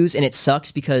social cues. And it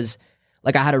sucks because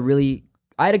like I had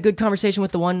a good conversation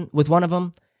with one of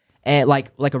them. And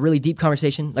like a really deep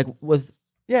conversation, like with.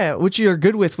 Yeah, which you're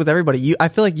good with everybody. I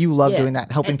feel like you love doing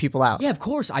that, helping people out. Yeah, of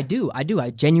course, I do.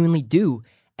 I genuinely do.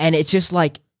 And it's just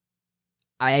like,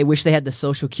 I wish they had the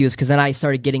social cues because then I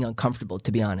started getting uncomfortable,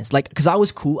 to be honest. Like, because I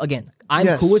was cool. Again, I'm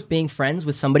cool with being friends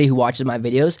with somebody who watches my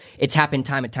videos. It's happened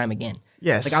time and time again.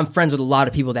 Yes. Like, I'm friends with a lot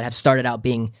of people that have started out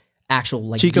being actual,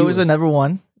 like, Chico viewers. is another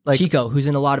one. Like Chico, who's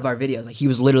in a lot of our videos. Like, he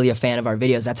was literally a fan of our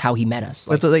videos. That's how he met us.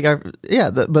 Like,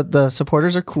 but the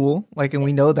supporters are cool. Like, and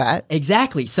we know that.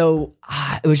 Exactly. So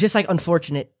it was just like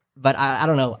unfortunate, but I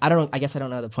don't know. I guess I don't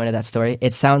know the point of that story.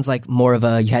 It sounds like more of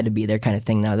a you had to be there kind of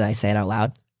thing now that I say it out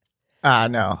loud.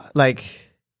 No. Like.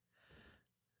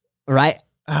 Right?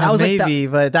 That was maybe,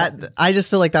 but that I just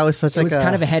feel like that was such it was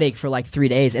kind of a headache for like 3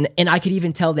 days. And I could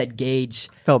even tell that Gage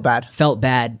felt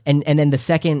bad. And then the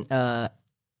second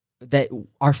that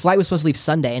our flight was supposed to leave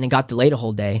Sunday and it got delayed a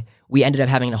whole day, we ended up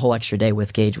having a whole extra day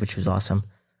with Gage, which was awesome.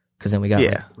 Because then we got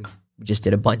we just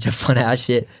did a bunch of fun ass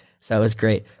shit. So it was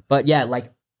great. But yeah,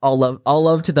 like all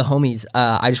love to the homies.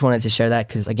 I just wanted to share that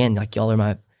because again, like y'all are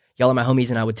my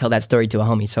homies and I would tell that story to a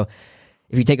homie. So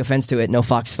if you take offense to it, no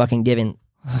fucks fucking given.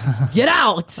 Get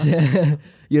out.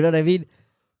 You know what I mean?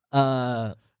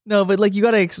 No, but like you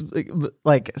gotta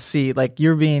see, like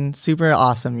you're being super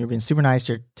awesome. You're being super nice.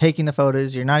 You're taking the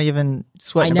photos. You're not even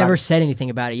sweating. I never said anything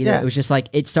about it either. Yeah. It was just like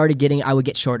it started getting. I would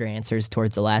get shorter answers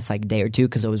towards the last like day or two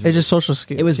because it's just social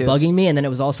skills. It was bugging me, and then it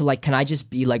was also like, can I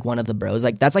just be like one of the bros?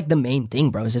 Like that's like the main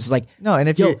thing, bro. It's just like no, and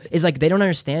if it's like they don't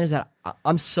understand is that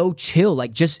I'm so chill.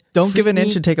 Like just don't give an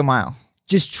inch and take a mile.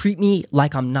 Just treat me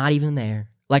like I'm not even there.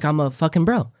 Like I'm a fucking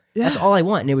bro. Yeah. That's all I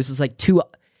want. And it was just like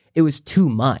it was too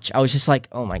much. I was just like,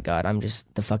 oh my God, I'm just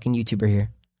the fucking YouTuber here.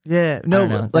 Yeah.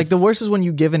 No, like the worst is when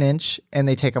you give an inch and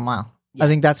they take a mile. Yeah. I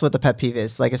think that's what the pet peeve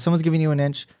is. Like if someone's giving you an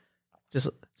inch, just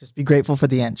be grateful for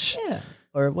the inch. Yeah.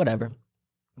 Or whatever.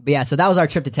 But yeah, so that was our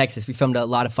trip to Texas. We filmed a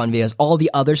lot of fun videos. All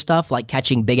the other stuff, like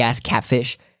catching big ass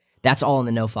catfish, that's all in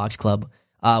the No Fox Club.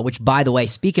 Which, by the way,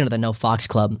 speaking of the No Fox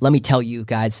Club, let me tell you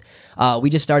guys, we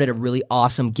just started a really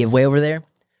awesome giveaway over there.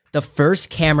 The first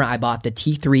camera I bought, the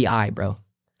T3i, bro,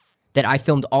 that I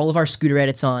filmed all of our scooter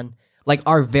edits on, like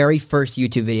our very first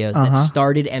YouTube videos that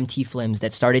started MT Flims,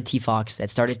 that started T-Fox, that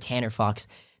started Tanner Fox,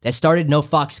 that started No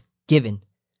Fox Given.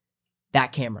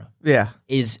 That camera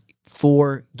is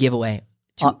for giveaway.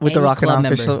 With the Rockin' On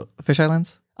fisheye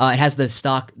lens? It has the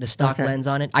stock lens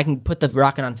on it. I can put the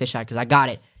Rockin' On fisheye because I got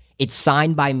it. It's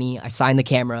signed by me. I signed the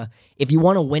camera. If you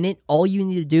want to win it, all you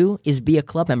need to do is be a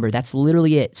club member. That's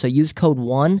literally it. So use code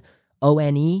 1,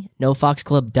 ONE,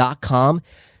 nofoxclub.com.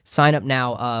 Sign up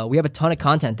now. We have a ton of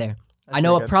content there. I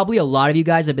know pretty good. probably a lot of you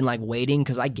guys have been like waiting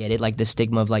because I get it, like the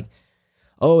stigma of like,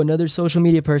 oh, another social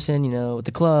media person, you know, with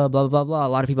the club, blah, blah, blah, blah. A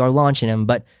lot of people are launching them,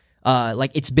 but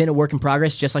like it's been a work in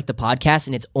progress, just like the podcast,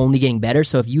 and it's only getting better.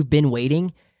 So if you've been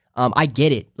waiting, I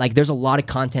get it. Like there's a lot of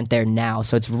content there now.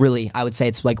 So it's really, I would say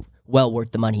it's like well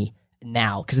worth the money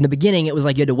now. Because in the beginning, it was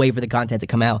like you had to wait for the content to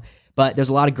come out. But there's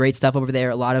a lot of great stuff over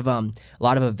there. A lot of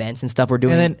events and stuff. We're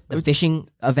doing And then- the fishing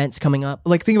events coming up.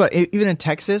 Like think about it, even in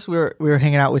Texas, we were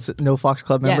hanging out with No Fox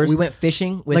Club members. Yeah, we went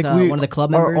fishing with like we one of the club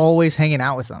members. are always hanging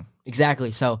out with them.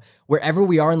 Exactly. So wherever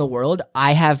we are in the world,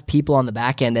 I have people on the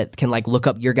back end that can like look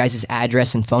up your guys'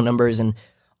 address and phone numbers and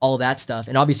all that stuff.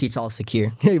 And obviously it's all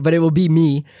secure, but it will be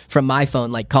me from my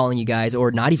phone, like calling you guys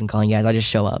or not even calling you guys. I just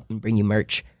show up and bring you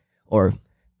merch or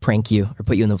prank you or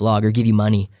put you in the vlog or give you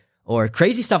money or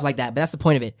crazy stuff like that. But that's the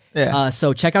point of it. Yeah.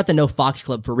 So check out the No Fox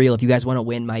Club for real if you guys want to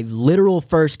win my literal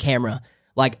first camera.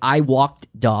 Like I walked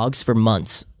dogs for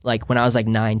months, like when I was like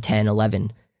 9, 10,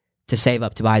 11 to save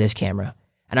up to buy this camera.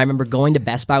 And I remember going to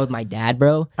Best Buy with my dad,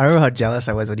 bro. I remember how jealous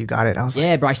I was when you got it. I was like,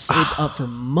 Yeah, bro, I saved up for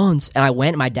months. And I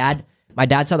went, my dad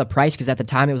saw the price because at the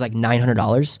time it was like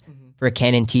 $900 for a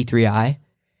Canon T3i.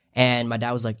 And my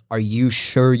dad was like, are you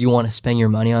sure you want to spend your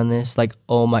money on this? Like,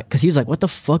 oh my, because he was like, what the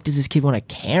fuck does this kid want a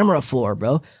camera for,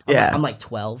 bro? I'm like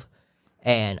 12.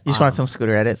 And you just want to film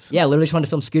scooter edits. yeah, literally just wanted to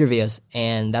film scooter videos,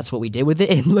 and that's what we did with it.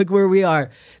 And look where we are.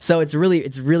 So it's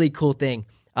really cool thing.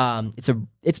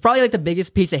 It's probably like the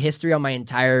biggest piece of history on my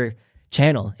entire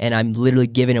channel, and I'm literally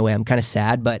giving it away. I'm kind of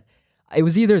sad, but it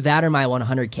was either that or my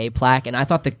 100K plaque. And I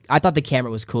thought the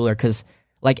camera was cooler because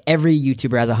like every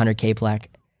YouTuber has a 100K plaque,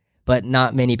 but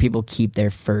not many people keep their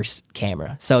first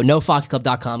camera. So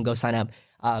nofoxclub.com, go sign up.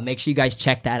 Make sure you guys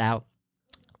check that out.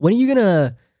 When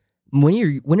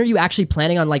are you actually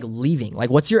planning on like leaving? Like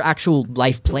what's your actual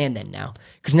life plan then now?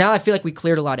 Because now I feel like we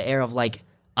cleared a lot of air of like,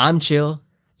 I'm chill,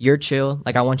 you're chill.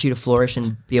 Like I want you to flourish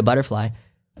and be a butterfly.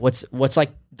 What's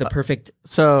like the perfect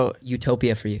So,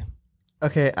 utopia for you?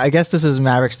 okay, I guess this is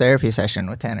Maverick's therapy session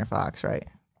with Tanner Fox, right?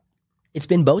 It's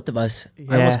been both of us.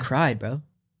 I almost Yeah. cried, bro.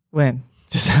 When?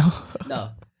 Just now? No,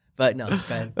 but no, go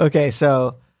ahead. Okay,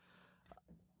 so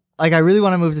like I really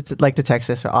want to move to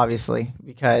Texas, obviously,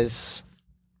 because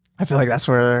I feel like that's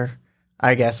where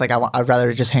I guess like I'd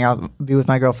rather just hang out, be with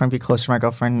my girlfriend, be close to my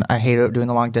girlfriend. I hate doing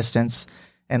the long distance,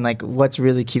 and like what's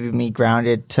really keeping me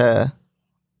grounded to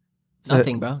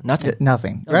Nothing, bro. Nothing.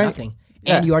 nothing, No, right? Nothing.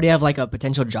 Yeah. And you already have like a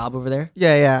potential job over there.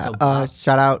 Yeah. So, wow.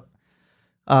 Shout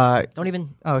out. Don't even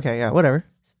Okay, yeah, whatever.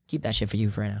 keep that shit for you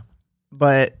for right now.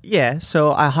 But yeah, so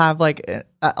I'll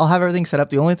have everything set up.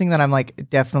 The only thing that I'm like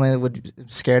definitely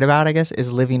scared about, I guess,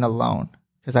 is living alone,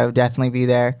 because I would definitely be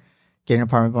there, get an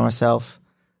apartment by myself,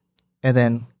 and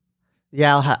then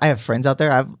yeah, I have friends out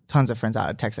there. I have tons of friends out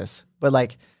in Texas, but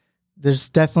like, there's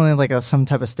definitely like some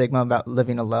type of stigma about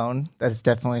living alone. That's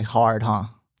definitely hard, huh?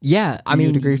 Yeah, I You'd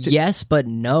mean, agree with it? yes, but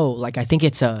no. Like, I think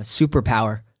it's a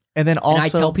superpower. And then also, And I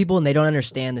tell people and they don't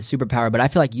understand the superpower, but I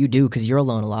feel like you do because you're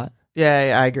alone a lot.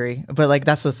 yeah, I agree. But like,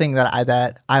 that's the thing that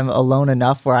I'm alone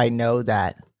enough where I know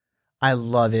that I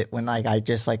love it when like I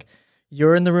just like,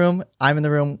 you're in the room, I'm in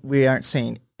the room, we aren't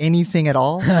saying anything at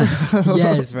all.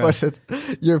 Yes, bro.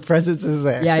 But your presence is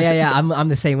there. Yeah. I'm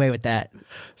the same way with that.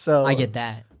 So I get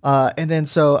that. And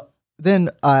then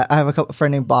I have a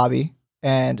friend named Bobby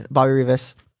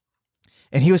Rivas,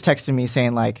 and he was texting me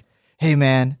saying like, "Hey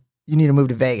man, you need to move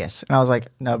to Vegas." And I was like,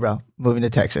 "No, bro, moving to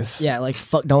Texas." Yeah, like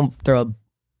fuck, don't throw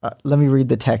Let me read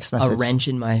the text a message. wrench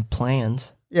in my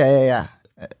plans. Yeah.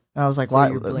 And I was like, For "Why?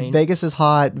 your plane. Vegas is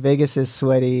hot. Vegas is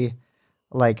sweaty.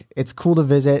 Like, it's cool to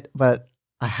visit, but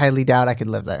I highly doubt I could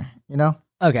live there. You know?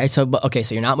 Okay, so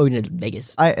you're not moving to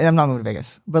Vegas. I'm not moving to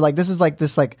Vegas, but like, this is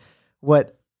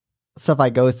what stuff I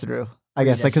go through. I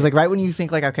guess that like because like right when you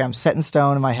think like, okay, I'm set in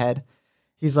stone in my head,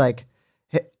 he's like,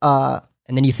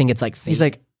 And then you think it's like fake. he's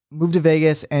like, move to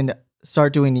Vegas and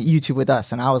start doing YouTube with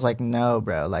us. And I was like, no,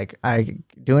 bro, like I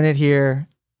doing it here,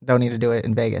 don't need to do it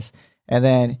in Vegas. And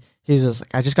then he's just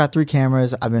like, I just got 3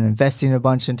 cameras. I've been investing a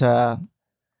bunch into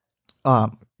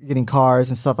getting cars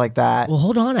and stuff like that. well,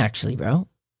 hold on, actually, bro.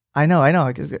 I know. I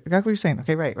got what you're saying.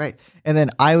 Okay, right. And then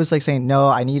I was like saying,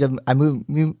 no, need to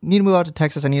move out to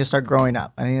Texas. I need to start growing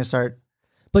up. I need to start,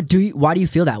 But why do you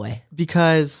feel that way?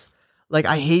 because like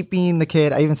I hate being the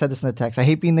kid. I even said this in the text. I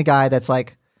hate being the guy that's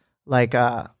like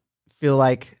feel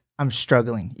like I'm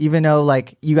struggling, even though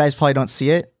like you guys probably don't see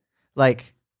it.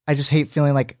 Like I just hate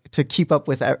feeling like to keep up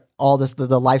with all this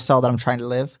the lifestyle that I'm trying to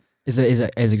live Is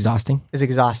it exhausting? is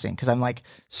exhausting, because I'm like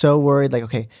so worried. Like,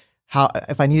 okay, how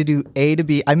if I need to do A to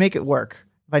B, I make it work.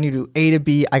 If I need to do A to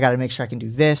B, I got to make sure I can do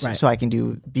this Right. so I can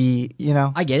do B. You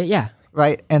know, I get it. Yeah.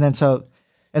 right? And then so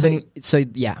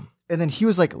Yeah. and then he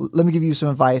was like, let me give you some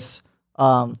advice.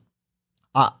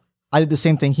 I did the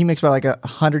same thing. He makes about like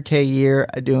 $100K a year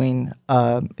doing,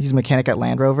 he's a mechanic at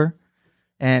Land Rover.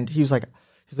 And he's like,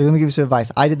 let me give you some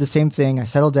advice. I did the same thing. I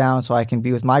settled down so I can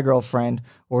be with my girlfriend,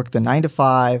 work the 9 to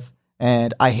 5.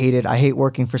 And I hate it. I hate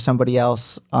working for somebody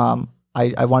else. I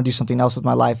want to do something else with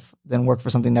my life than work for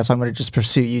something. That's why I'm going to just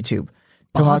pursue YouTube.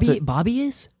 Bobby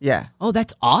is? Yeah. Oh,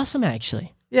 that's awesome,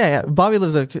 actually. Yeah.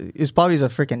 Bobby's a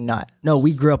freaking nut. No,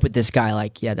 we grew up with this guy.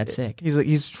 Like, yeah, that's sick. He's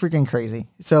freaking crazy.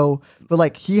 So, but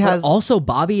like he has. But also,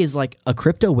 Bobby is like a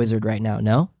crypto wizard right now,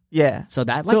 no? Yeah. So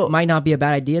that might not be a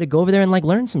bad idea to go over there and like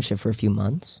learn some shit for a few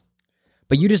months.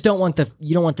 But you just don't want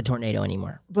the tornado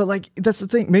anymore. But like that's the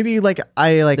thing. Maybe like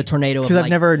I like the tornado because I've like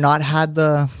never not had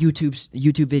the YouTube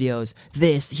videos.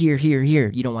 This here.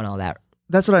 You don't want all that.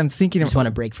 That's what I'm thinking. You just want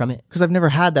to break from it because I've never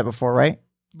had that before, right?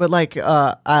 But like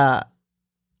how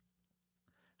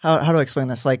do I explain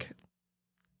this? Like,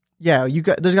 yeah,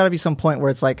 there's got to be some point where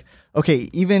it's like, okay,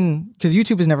 even because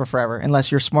YouTube is never forever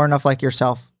unless you're smart enough like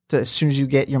yourself to as soon as you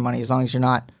get your money, as long as you're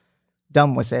not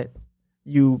dumb with it,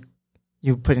 you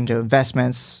put into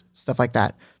investments, stuff like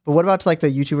that. But what about like the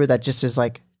YouTuber that just is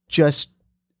like just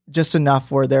enough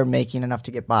where they're making enough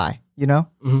to get by, you know?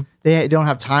 Mm-hmm. They don't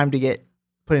have time to get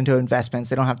put into investments.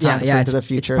 They don't have time to put into the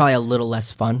future. It's probably a little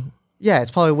less fun. Yeah,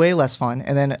 it's probably way less fun.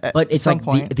 And then but it's some like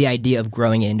point, the idea of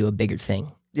growing it into a bigger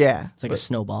thing. Yeah. It's like a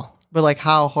snowball. But like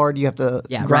how hard you have to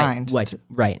grind.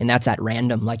 Right. And that's at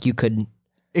random. Like it could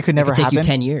never take happen. you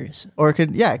 10 years. Or it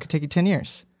could take you 10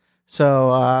 years.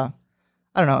 So, I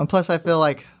don't know. And plus I feel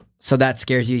like. So that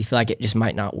scares you. You feel like it just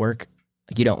might not work.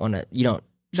 Like you don't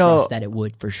trust that it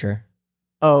would for sure.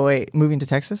 Oh, wait. Moving to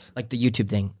Texas? Like the YouTube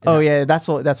thing. That's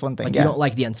one thing. Like you don't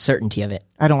like the uncertainty of it.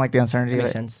 I don't like the uncertainty of it.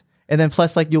 Makes sense. And then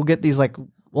plus like you'll get these like.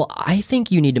 Well, I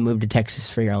think you need to move to Texas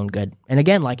for your own good. And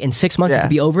again, like in 6 months, you could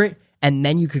be over it. And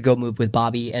then you could go move with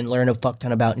Bobby and learn a fuck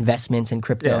ton about investments and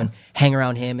crypto and hang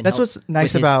around him. And that's what's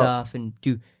nice about stuff and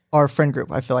do our friend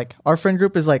group. I feel like our friend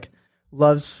group is like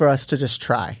loves for us to just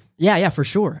try. Yeah, for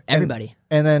sure. Everybody.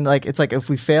 And then like it's like if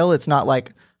we fail, it's not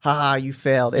like haha you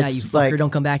failed. It's you like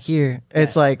don't come back here.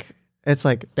 It's like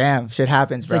damn shit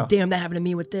happens, bro. It's like damn that happened to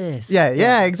me with this.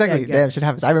 Yeah, exactly. Damn shit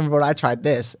happens. I remember when I tried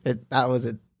this. That was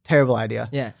a terrible idea.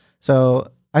 Yeah.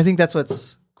 So I think that's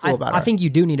what's cool about it. I think you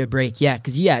do need a break,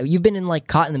 because you've been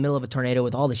caught in the middle of a tornado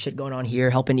with all the shit going on here,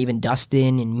 helping even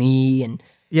Dustin and me and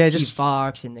Steve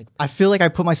Fox and I feel like I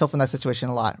put myself in that situation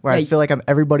a lot where I feel like I'm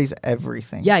everybody's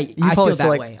everything. Yeah, I feel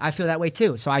that way. I feel that way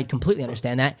too. So I completely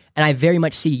understand that, and I very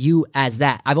much see you as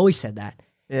that. I've always said that.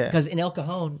 Yeah. Because in El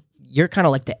Cajon, you're kind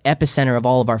of like the epicenter of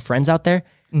all of our friends out there.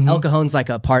 Mm-hmm. El Cajon's like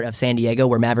a part of San Diego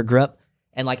where Maverick grew up,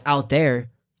 and like out there,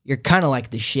 you're kind of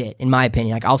like the shit, in my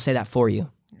opinion. Like I'll say that for you.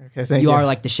 Okay, thank you are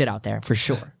like the shit out there for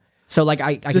sure. So like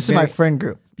this is my friend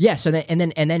group. Yeah. So then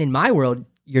and then in my world,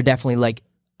 you're definitely like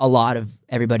a lot of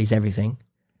everybody's everything.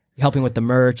 You're helping with the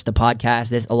merch, the podcast,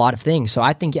 there's a lot of things. So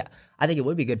I think it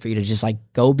would be good for you to just like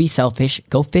go be selfish,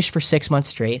 go fish for 6 months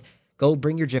straight, go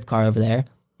bring your drift car over there,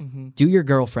 do your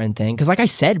girlfriend thing. Because like I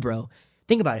said, bro,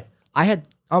 think about it.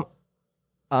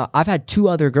 I've had 2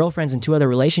 other girlfriends and 2 other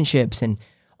relationships and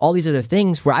all these other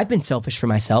things where I've been selfish for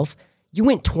myself. You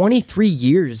went 23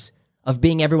 years of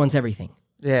being everyone's everything.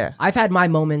 Yeah. I've had my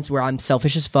moments where I'm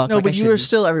selfish as fuck. No, but you are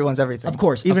still everyone's everything. Of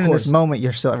course. Even in this moment,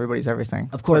 you're still everybody's everything.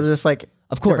 Of course. But there's like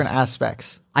different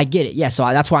aspects. I get it. Yeah. So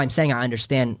that's why I'm saying I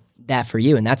understand that for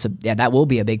you. And that will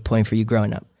be a big point for you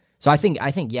growing up. So I think,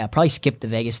 probably skip the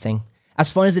Vegas thing.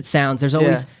 As fun as it sounds, there's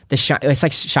always it's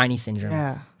like shiny syndrome.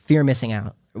 Yeah. Fear of missing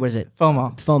out. What is it?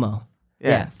 FOMO.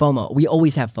 Yeah. FOMO. We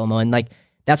always have FOMO. And like,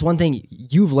 that's one thing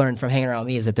you've learned from hanging around with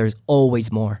me is that there's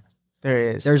always more. There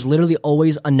is. There's literally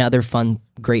always another fun,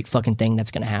 great fucking thing that's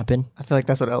going to happen. I feel like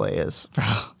that's what LA is, bro.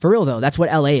 For real, though. That's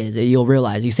what LA is. You'll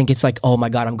realize. You think it's like, oh my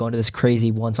God, I'm going to this crazy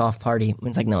once-off party. And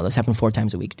it's like, no, this happens 4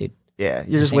 times a week, dude. Yeah,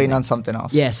 you're just waiting on something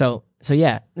else. Yeah, so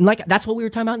yeah. And like, that's what we were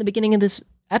talking about in the beginning of this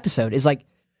episode is like,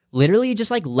 literally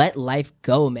just like let life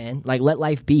go, man. Like, let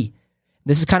life be.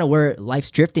 This is kind of where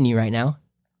life's drifting you right now.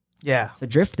 Yeah. So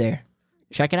drift there.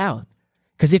 Check it out.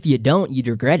 Because if you don't, you'd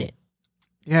regret it.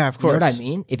 Yeah, of course. You know what I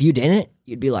mean? If you didn't,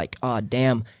 you'd be like, oh,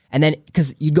 damn. And then,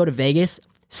 because you'd go to Vegas,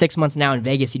 6 months now in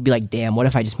Vegas, you'd be like, damn, what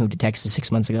if I just moved to Texas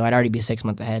 6 months ago? I'd already be 6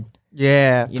 months ahead.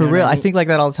 Yeah, for real. I think like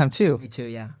that all the time too. Me too,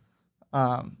 yeah.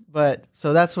 But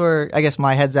so that's where I guess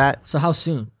my head's at. So how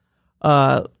soon?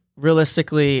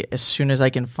 Realistically, as soon as I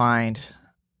can find.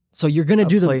 So you're gonna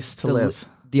do place to live.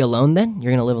 The alone then?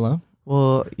 You're gonna live alone?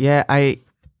 Well, yeah,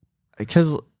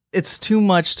 because it's too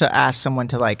much to ask someone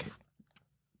to like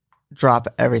drop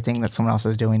everything that someone else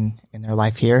is doing in their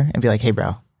life here and be like, hey,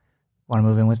 bro, want to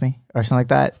move in with me or something like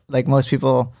that. Like most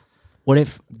people, What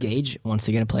if Gage wants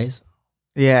to get a place?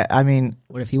 Yeah, I mean,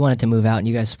 What if he wanted to move out and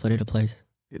you guys split it a place?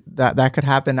 that could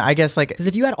happen. I guess like Because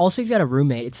if you had a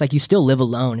roommate, it's like you still live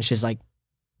alone. It's just like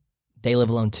they live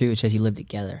alone too. It's just you live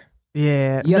together.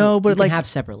 yeah, You no, have, but you like can have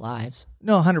separate lives.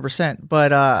 no, 100%.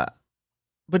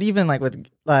 But even like with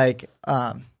like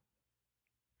I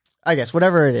guess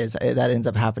whatever it is that ends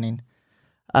up happening.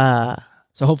 So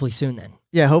hopefully soon then.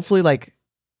 Yeah, hopefully like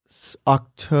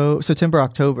September,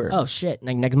 October. Oh shit!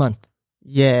 Like next month.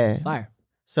 Yeah. Fire.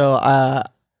 So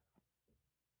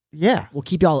yeah. We'll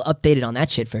keep y'all updated on that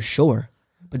shit for sure.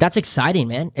 But that's exciting,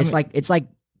 man. It's like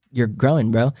you're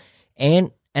growing, bro.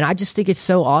 And I just think it's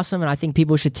so awesome, and I think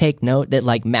people should take note that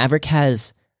like Maverick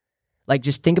has, like,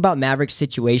 just think about Maverick's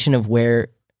situation of where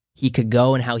he could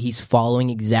go and how he's following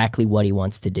exactly what he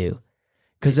wants to do.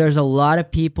 Because there's a lot of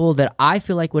people that I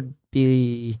feel like would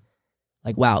be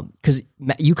like, wow, because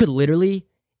you could literally,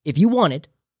 if you wanted,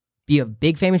 be a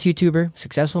big famous YouTuber,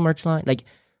 successful merch line, like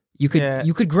you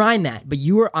could grind that. But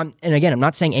you were, and again, I'm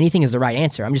not saying anything is the right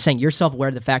answer. I'm just saying you're self-aware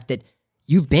of the fact that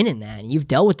you've been in that and you've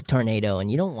dealt with the tornado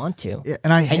and you don't want to. Yeah,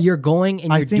 and you're going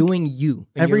and you're doing you.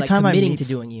 And every you're like time committing I meet, to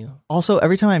doing you. Also,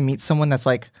 every time I meet someone that's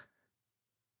like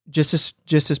just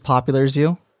as popular as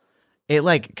you, it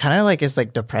like kind of like is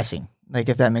like depressing. Like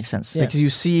if that makes sense. Yeah. Because you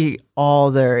see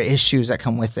all their issues that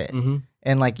come with it. Mm-hmm.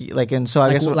 And so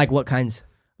I guess what kinds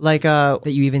like that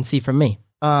you even see from me?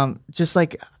 Just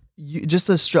like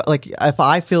like if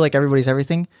I feel like everybody's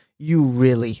everything, you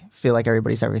really feel like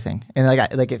everybody's everything. And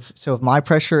if my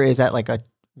pressure is at like a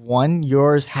 1,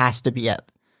 yours has to be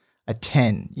at a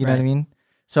 10. You know what I mean?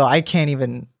 So I can't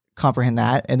even comprehend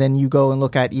that. And then you go and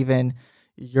look at even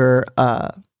your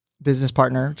business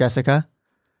partner, Jessica,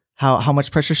 how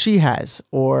much pressure she has,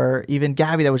 or even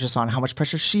Gabby that was just on, how much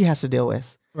pressure she has to deal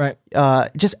with. Right.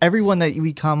 Just everyone that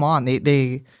we come on,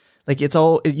 they like it's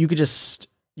all you could just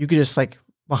like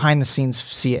behind the scenes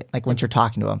see it, like when you're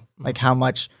talking to them, like how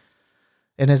much,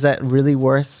 and is that really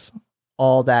worth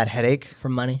all that headache For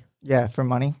money? Yeah, for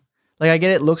money. Like I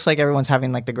get it looks like everyone's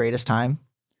having like the greatest time,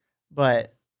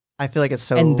 but I feel like it's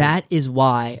so. And that is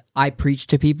why I preach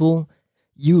to people.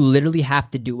 You literally have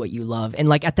to do what you love. And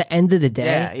like at the end of the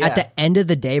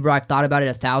day, bro, I've thought about it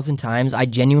 1,000 times. I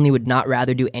genuinely would not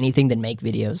rather do anything than make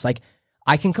videos. Like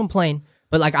I can complain,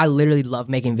 but like I literally love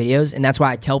making videos. And that's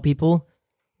why I tell people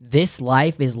this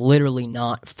life is literally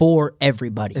not for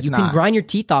everybody. You can grind your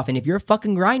teeth off. And if you're a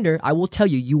fucking grinder, I will tell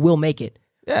you, you will make it.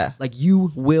 Yeah. Like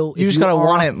you will. You just gotta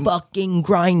want it. Fucking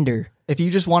grinder. If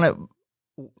you just want it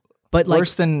but like,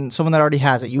 worse than someone that already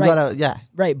has it, you gotta, yeah.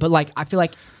 Right. But like, I feel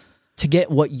like to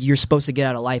get what you're supposed to get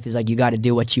out of life is like you got to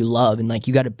do what you love, and like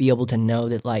you got to be able to know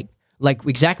that like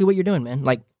exactly what you're doing, man.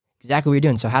 Like exactly what you're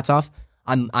doing. So hats off.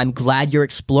 I'm glad you're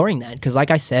exploring that, because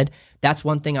like I said, that's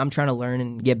one thing I'm trying to learn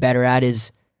and get better at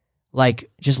is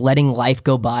like just letting life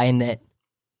go by, and that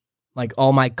like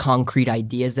all my concrete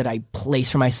ideas that I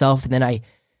place for myself, and then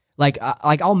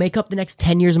I'll make up the next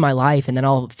 10 years of my life, and then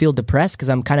I'll feel depressed because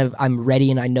I'm ready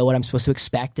and I know what I'm supposed to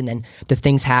expect, and then the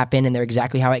things happen and they're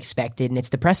exactly how I expected, and it's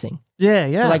depressing. Yeah,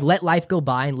 yeah. So like let life go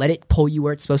by and let it pull you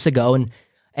where it's supposed to go,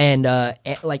 and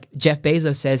like Jeff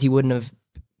Bezos says, he wouldn't have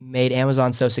made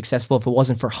Amazon so successful if it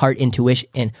wasn't for heart and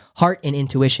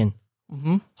intuition.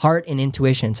 Mm-hmm. Heart and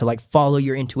intuition. So like follow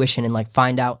your intuition and like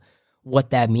find out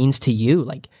what that means to you.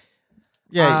 Like,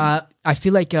 yeah, I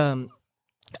feel like I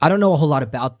don't know a whole lot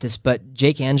about this, but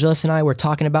Jake Angelus and I were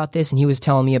talking about this, and he was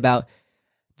telling me about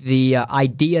the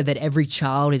idea that every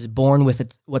child is born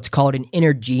with what's called an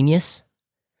inner genius,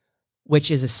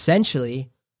 which is essentially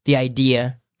the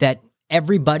idea that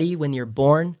everybody, when you're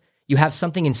born, you have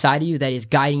something inside of you that is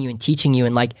guiding you and teaching you.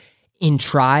 And like in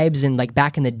tribes and like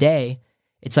back in the day,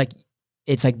 it's like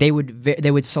they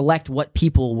would select what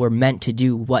people were meant to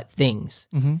do what things.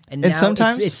 Mm-hmm. And now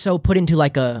sometimes it's so put into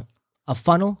like a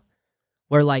funnel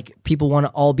where like people want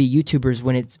to all be YouTubers,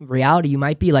 when it's reality you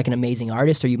might be like an amazing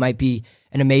artist, or you might be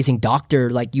an amazing doctor,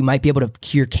 like you might be able to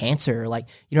cure cancer, like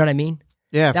you know what I mean?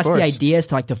 Yeah, that's the idea, is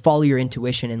to follow your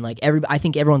intuition, and like I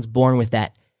think everyone's born with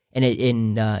that, and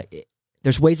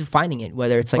there's ways of finding it,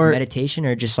 whether it's like meditation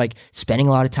or just like spending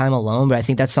a lot of time alone. But I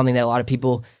think that's something that a lot of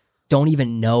people don't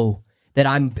even know that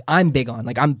I'm big on.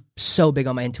 Like I'm so big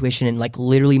on my intuition and like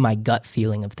literally my gut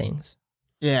feeling of things.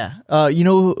 Yeah. You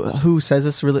know who says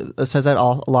this says that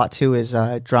a lot too is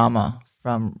Drama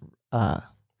from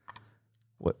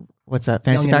what's that,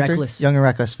 Fantasy Young and Factory? Reckless. Young and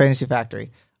Reckless, Fantasy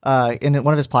Factory. In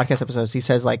one of his podcast episodes, he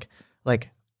says like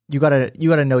you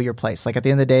gotta know your place. Like at the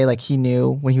end of the day, like he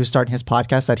knew when he was starting his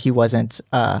podcast that he wasn't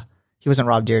Rob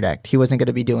Dyrdek. He wasn't going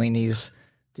to be doing these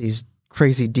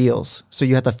crazy deals. So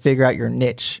you have to figure out your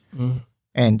niche. Mm.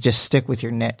 and just stick with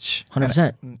your niche.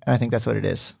 100%. And I think that's what it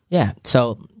is. Yeah.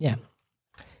 So, yeah.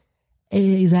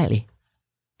 Exactly.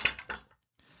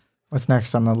 What's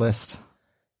next on the list?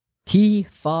 T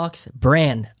Fox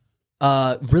brand.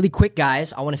 Really quick,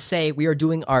 guys, I want to say we are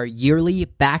doing our yearly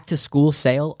back to school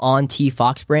sale on T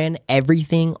Fox brand.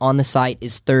 Everything on the site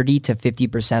is 30 to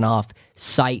 50% off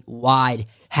site wide.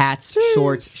 Hats,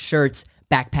 shorts, shirts,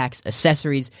 backpacks,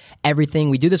 accessories, everything.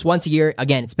 We do this once a year.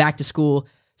 Again, it's back to school.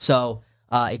 So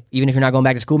even if you're not going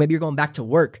back to school, maybe you're going back to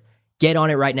work. Get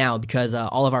on it right now because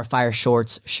all of our fire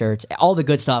shorts, shirts, all the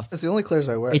good stuff. That's the only clothes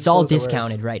I wear. It's all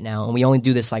discounted right now, and we only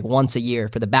do this like once a year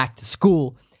for the back to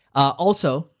school.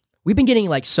 Also, we've been getting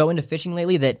like so into fishing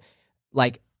lately that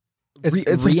like It's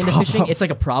into fishing. It's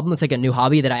like a problem. It's like a new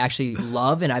hobby that I actually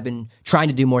love, and I've been trying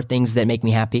to do more things that make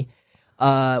me happy,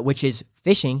 which is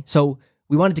fishing. So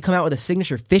we wanted to come out with a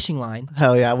signature fishing line.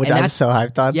 Hell yeah, which I'm so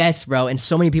hyped on. Yes, bro. And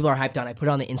so many people are hyped on. I put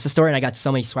it on the Insta story and I got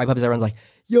so many swipe ups. Everyone's like,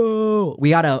 yo. We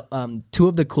got two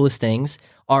of the coolest things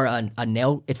are a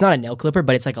nail. It's not a nail clipper,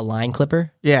 but it's like a line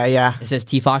clipper. Yeah, yeah. It says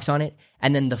T Fox on it.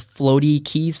 And then the floaty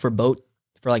keys for boat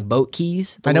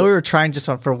keys. I know we were trying just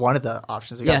for one of the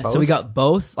options. We got both. So we got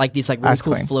both, like these like really That's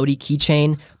cool clean. floaty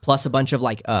keychain, plus a bunch of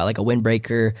like a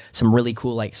windbreaker, some really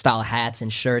cool like style hats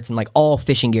and shirts, and like all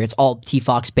fishing gear. It's all T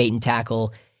Fox bait and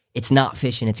tackle. It's not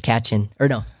fishing, it's catching. Or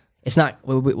no, it's not.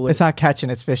 It's not catching,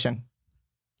 it's fishing.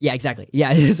 Yeah, exactly.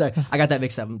 Yeah, sorry, I got that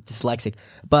mixed up. I'm dyslexic.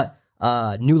 But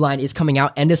new line is coming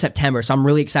out end of September, so I'm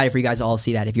really excited for you guys to all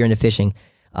see that if you're into fishing.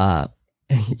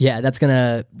 Yeah, that's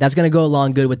gonna go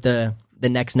along good with the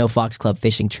next No Fox Club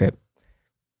fishing trip.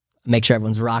 Make sure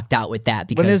everyone's rocked out with that.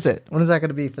 Because When is it? When is that going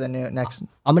to be for the next?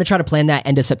 I'm gonna try to plan that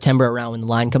end of September around when the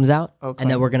line comes out, Okay. and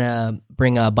then we're gonna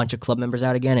bring a bunch of club members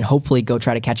out again, and hopefully go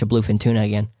try to catch a bluefin tuna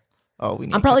again. Oh, we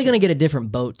need. I'm probably gonna get a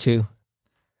different boat too.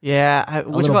 Yeah,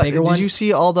 which little bigger one? Did you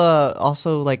see all the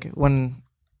also like when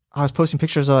I was posting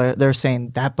pictures? They were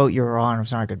saying that boat you were on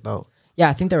was not a good boat. Yeah,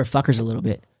 I think they were fuckers a little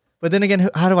bit. But then again,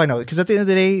 how do I know? Because at the end of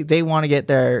the day, they want to get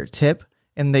their tip,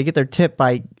 and they get their tip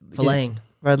by Filleting.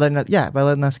 by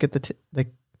letting us get the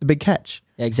big catch.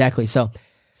 Yeah, exactly. So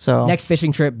So next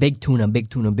fishing trip, big tuna,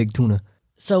 big tuna, big tuna.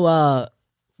 So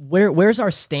where's our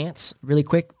stance really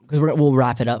quick? Because we'll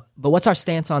wrap it up. But what's our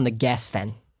stance on the guests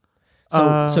then?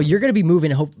 So you're gonna be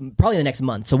moving probably the next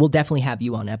month. So we'll definitely have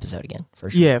you on an episode again for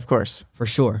sure. yeah, of course. For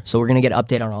sure. So we're gonna get an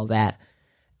update on all that.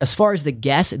 As far as the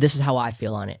guests, this is how I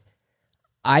feel on it.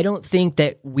 I don't think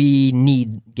that we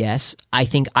need guests. I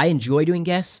think I enjoy doing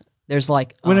guests. There's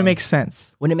like When it makes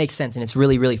sense. when it makes sense and it's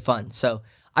really, really fun. So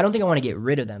I don't think I want to get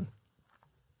rid of them.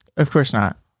 Of course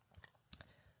not.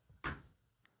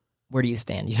 Where do you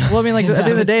stand? You Well, I mean, like at the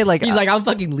end of the day, like he's like, I'm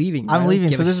fucking leaving. bro. I I'm don't leaving.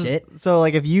 give So a this shit. is so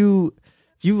like if you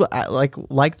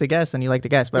like the guest, then you like the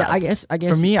guest. But Yeah, I guess.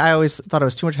 for me, I always thought it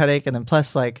was too much headache, and then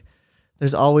plus like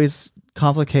there's always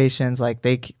complications. Like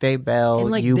they bail,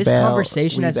 and like you this bail,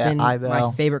 conversation we has bail, been I my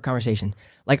bail. favorite conversation.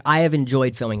 Like I have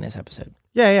enjoyed filming this episode.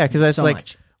 Yeah, because it's so like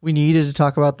much. we needed to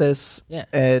talk about this. Yeah.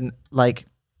 And like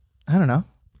I don't know.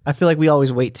 I feel like we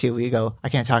always wait till we go. I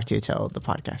can't talk to you till the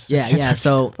podcast. Yeah, I can't yeah, talk to you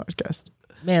so- till the podcast.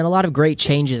 Man, a lot of great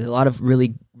changes, a lot of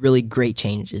really, really great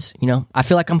changes. You know, I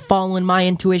feel like I'm following my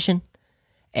intuition,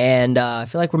 and I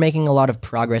feel like we're making a lot of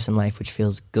progress in life, which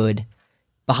feels good.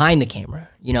 Behind the camera,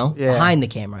 you know, Yeah. behind the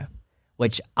camera,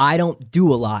 which I don't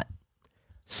do a lot.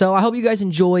 So I hope you guys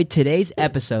enjoyed today's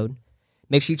episode.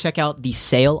 Make sure you check out the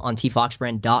sale on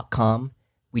tfoxbrand.com.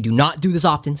 We do not do this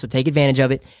often, so take advantage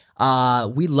of it.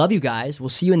 We love you guys. We'll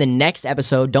see you in the next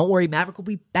episode. Don't worry, Maverick will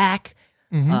be back.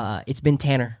 It's been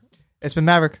Tanner. It's been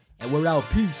Maverick. And we're out.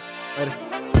 Peace. Later.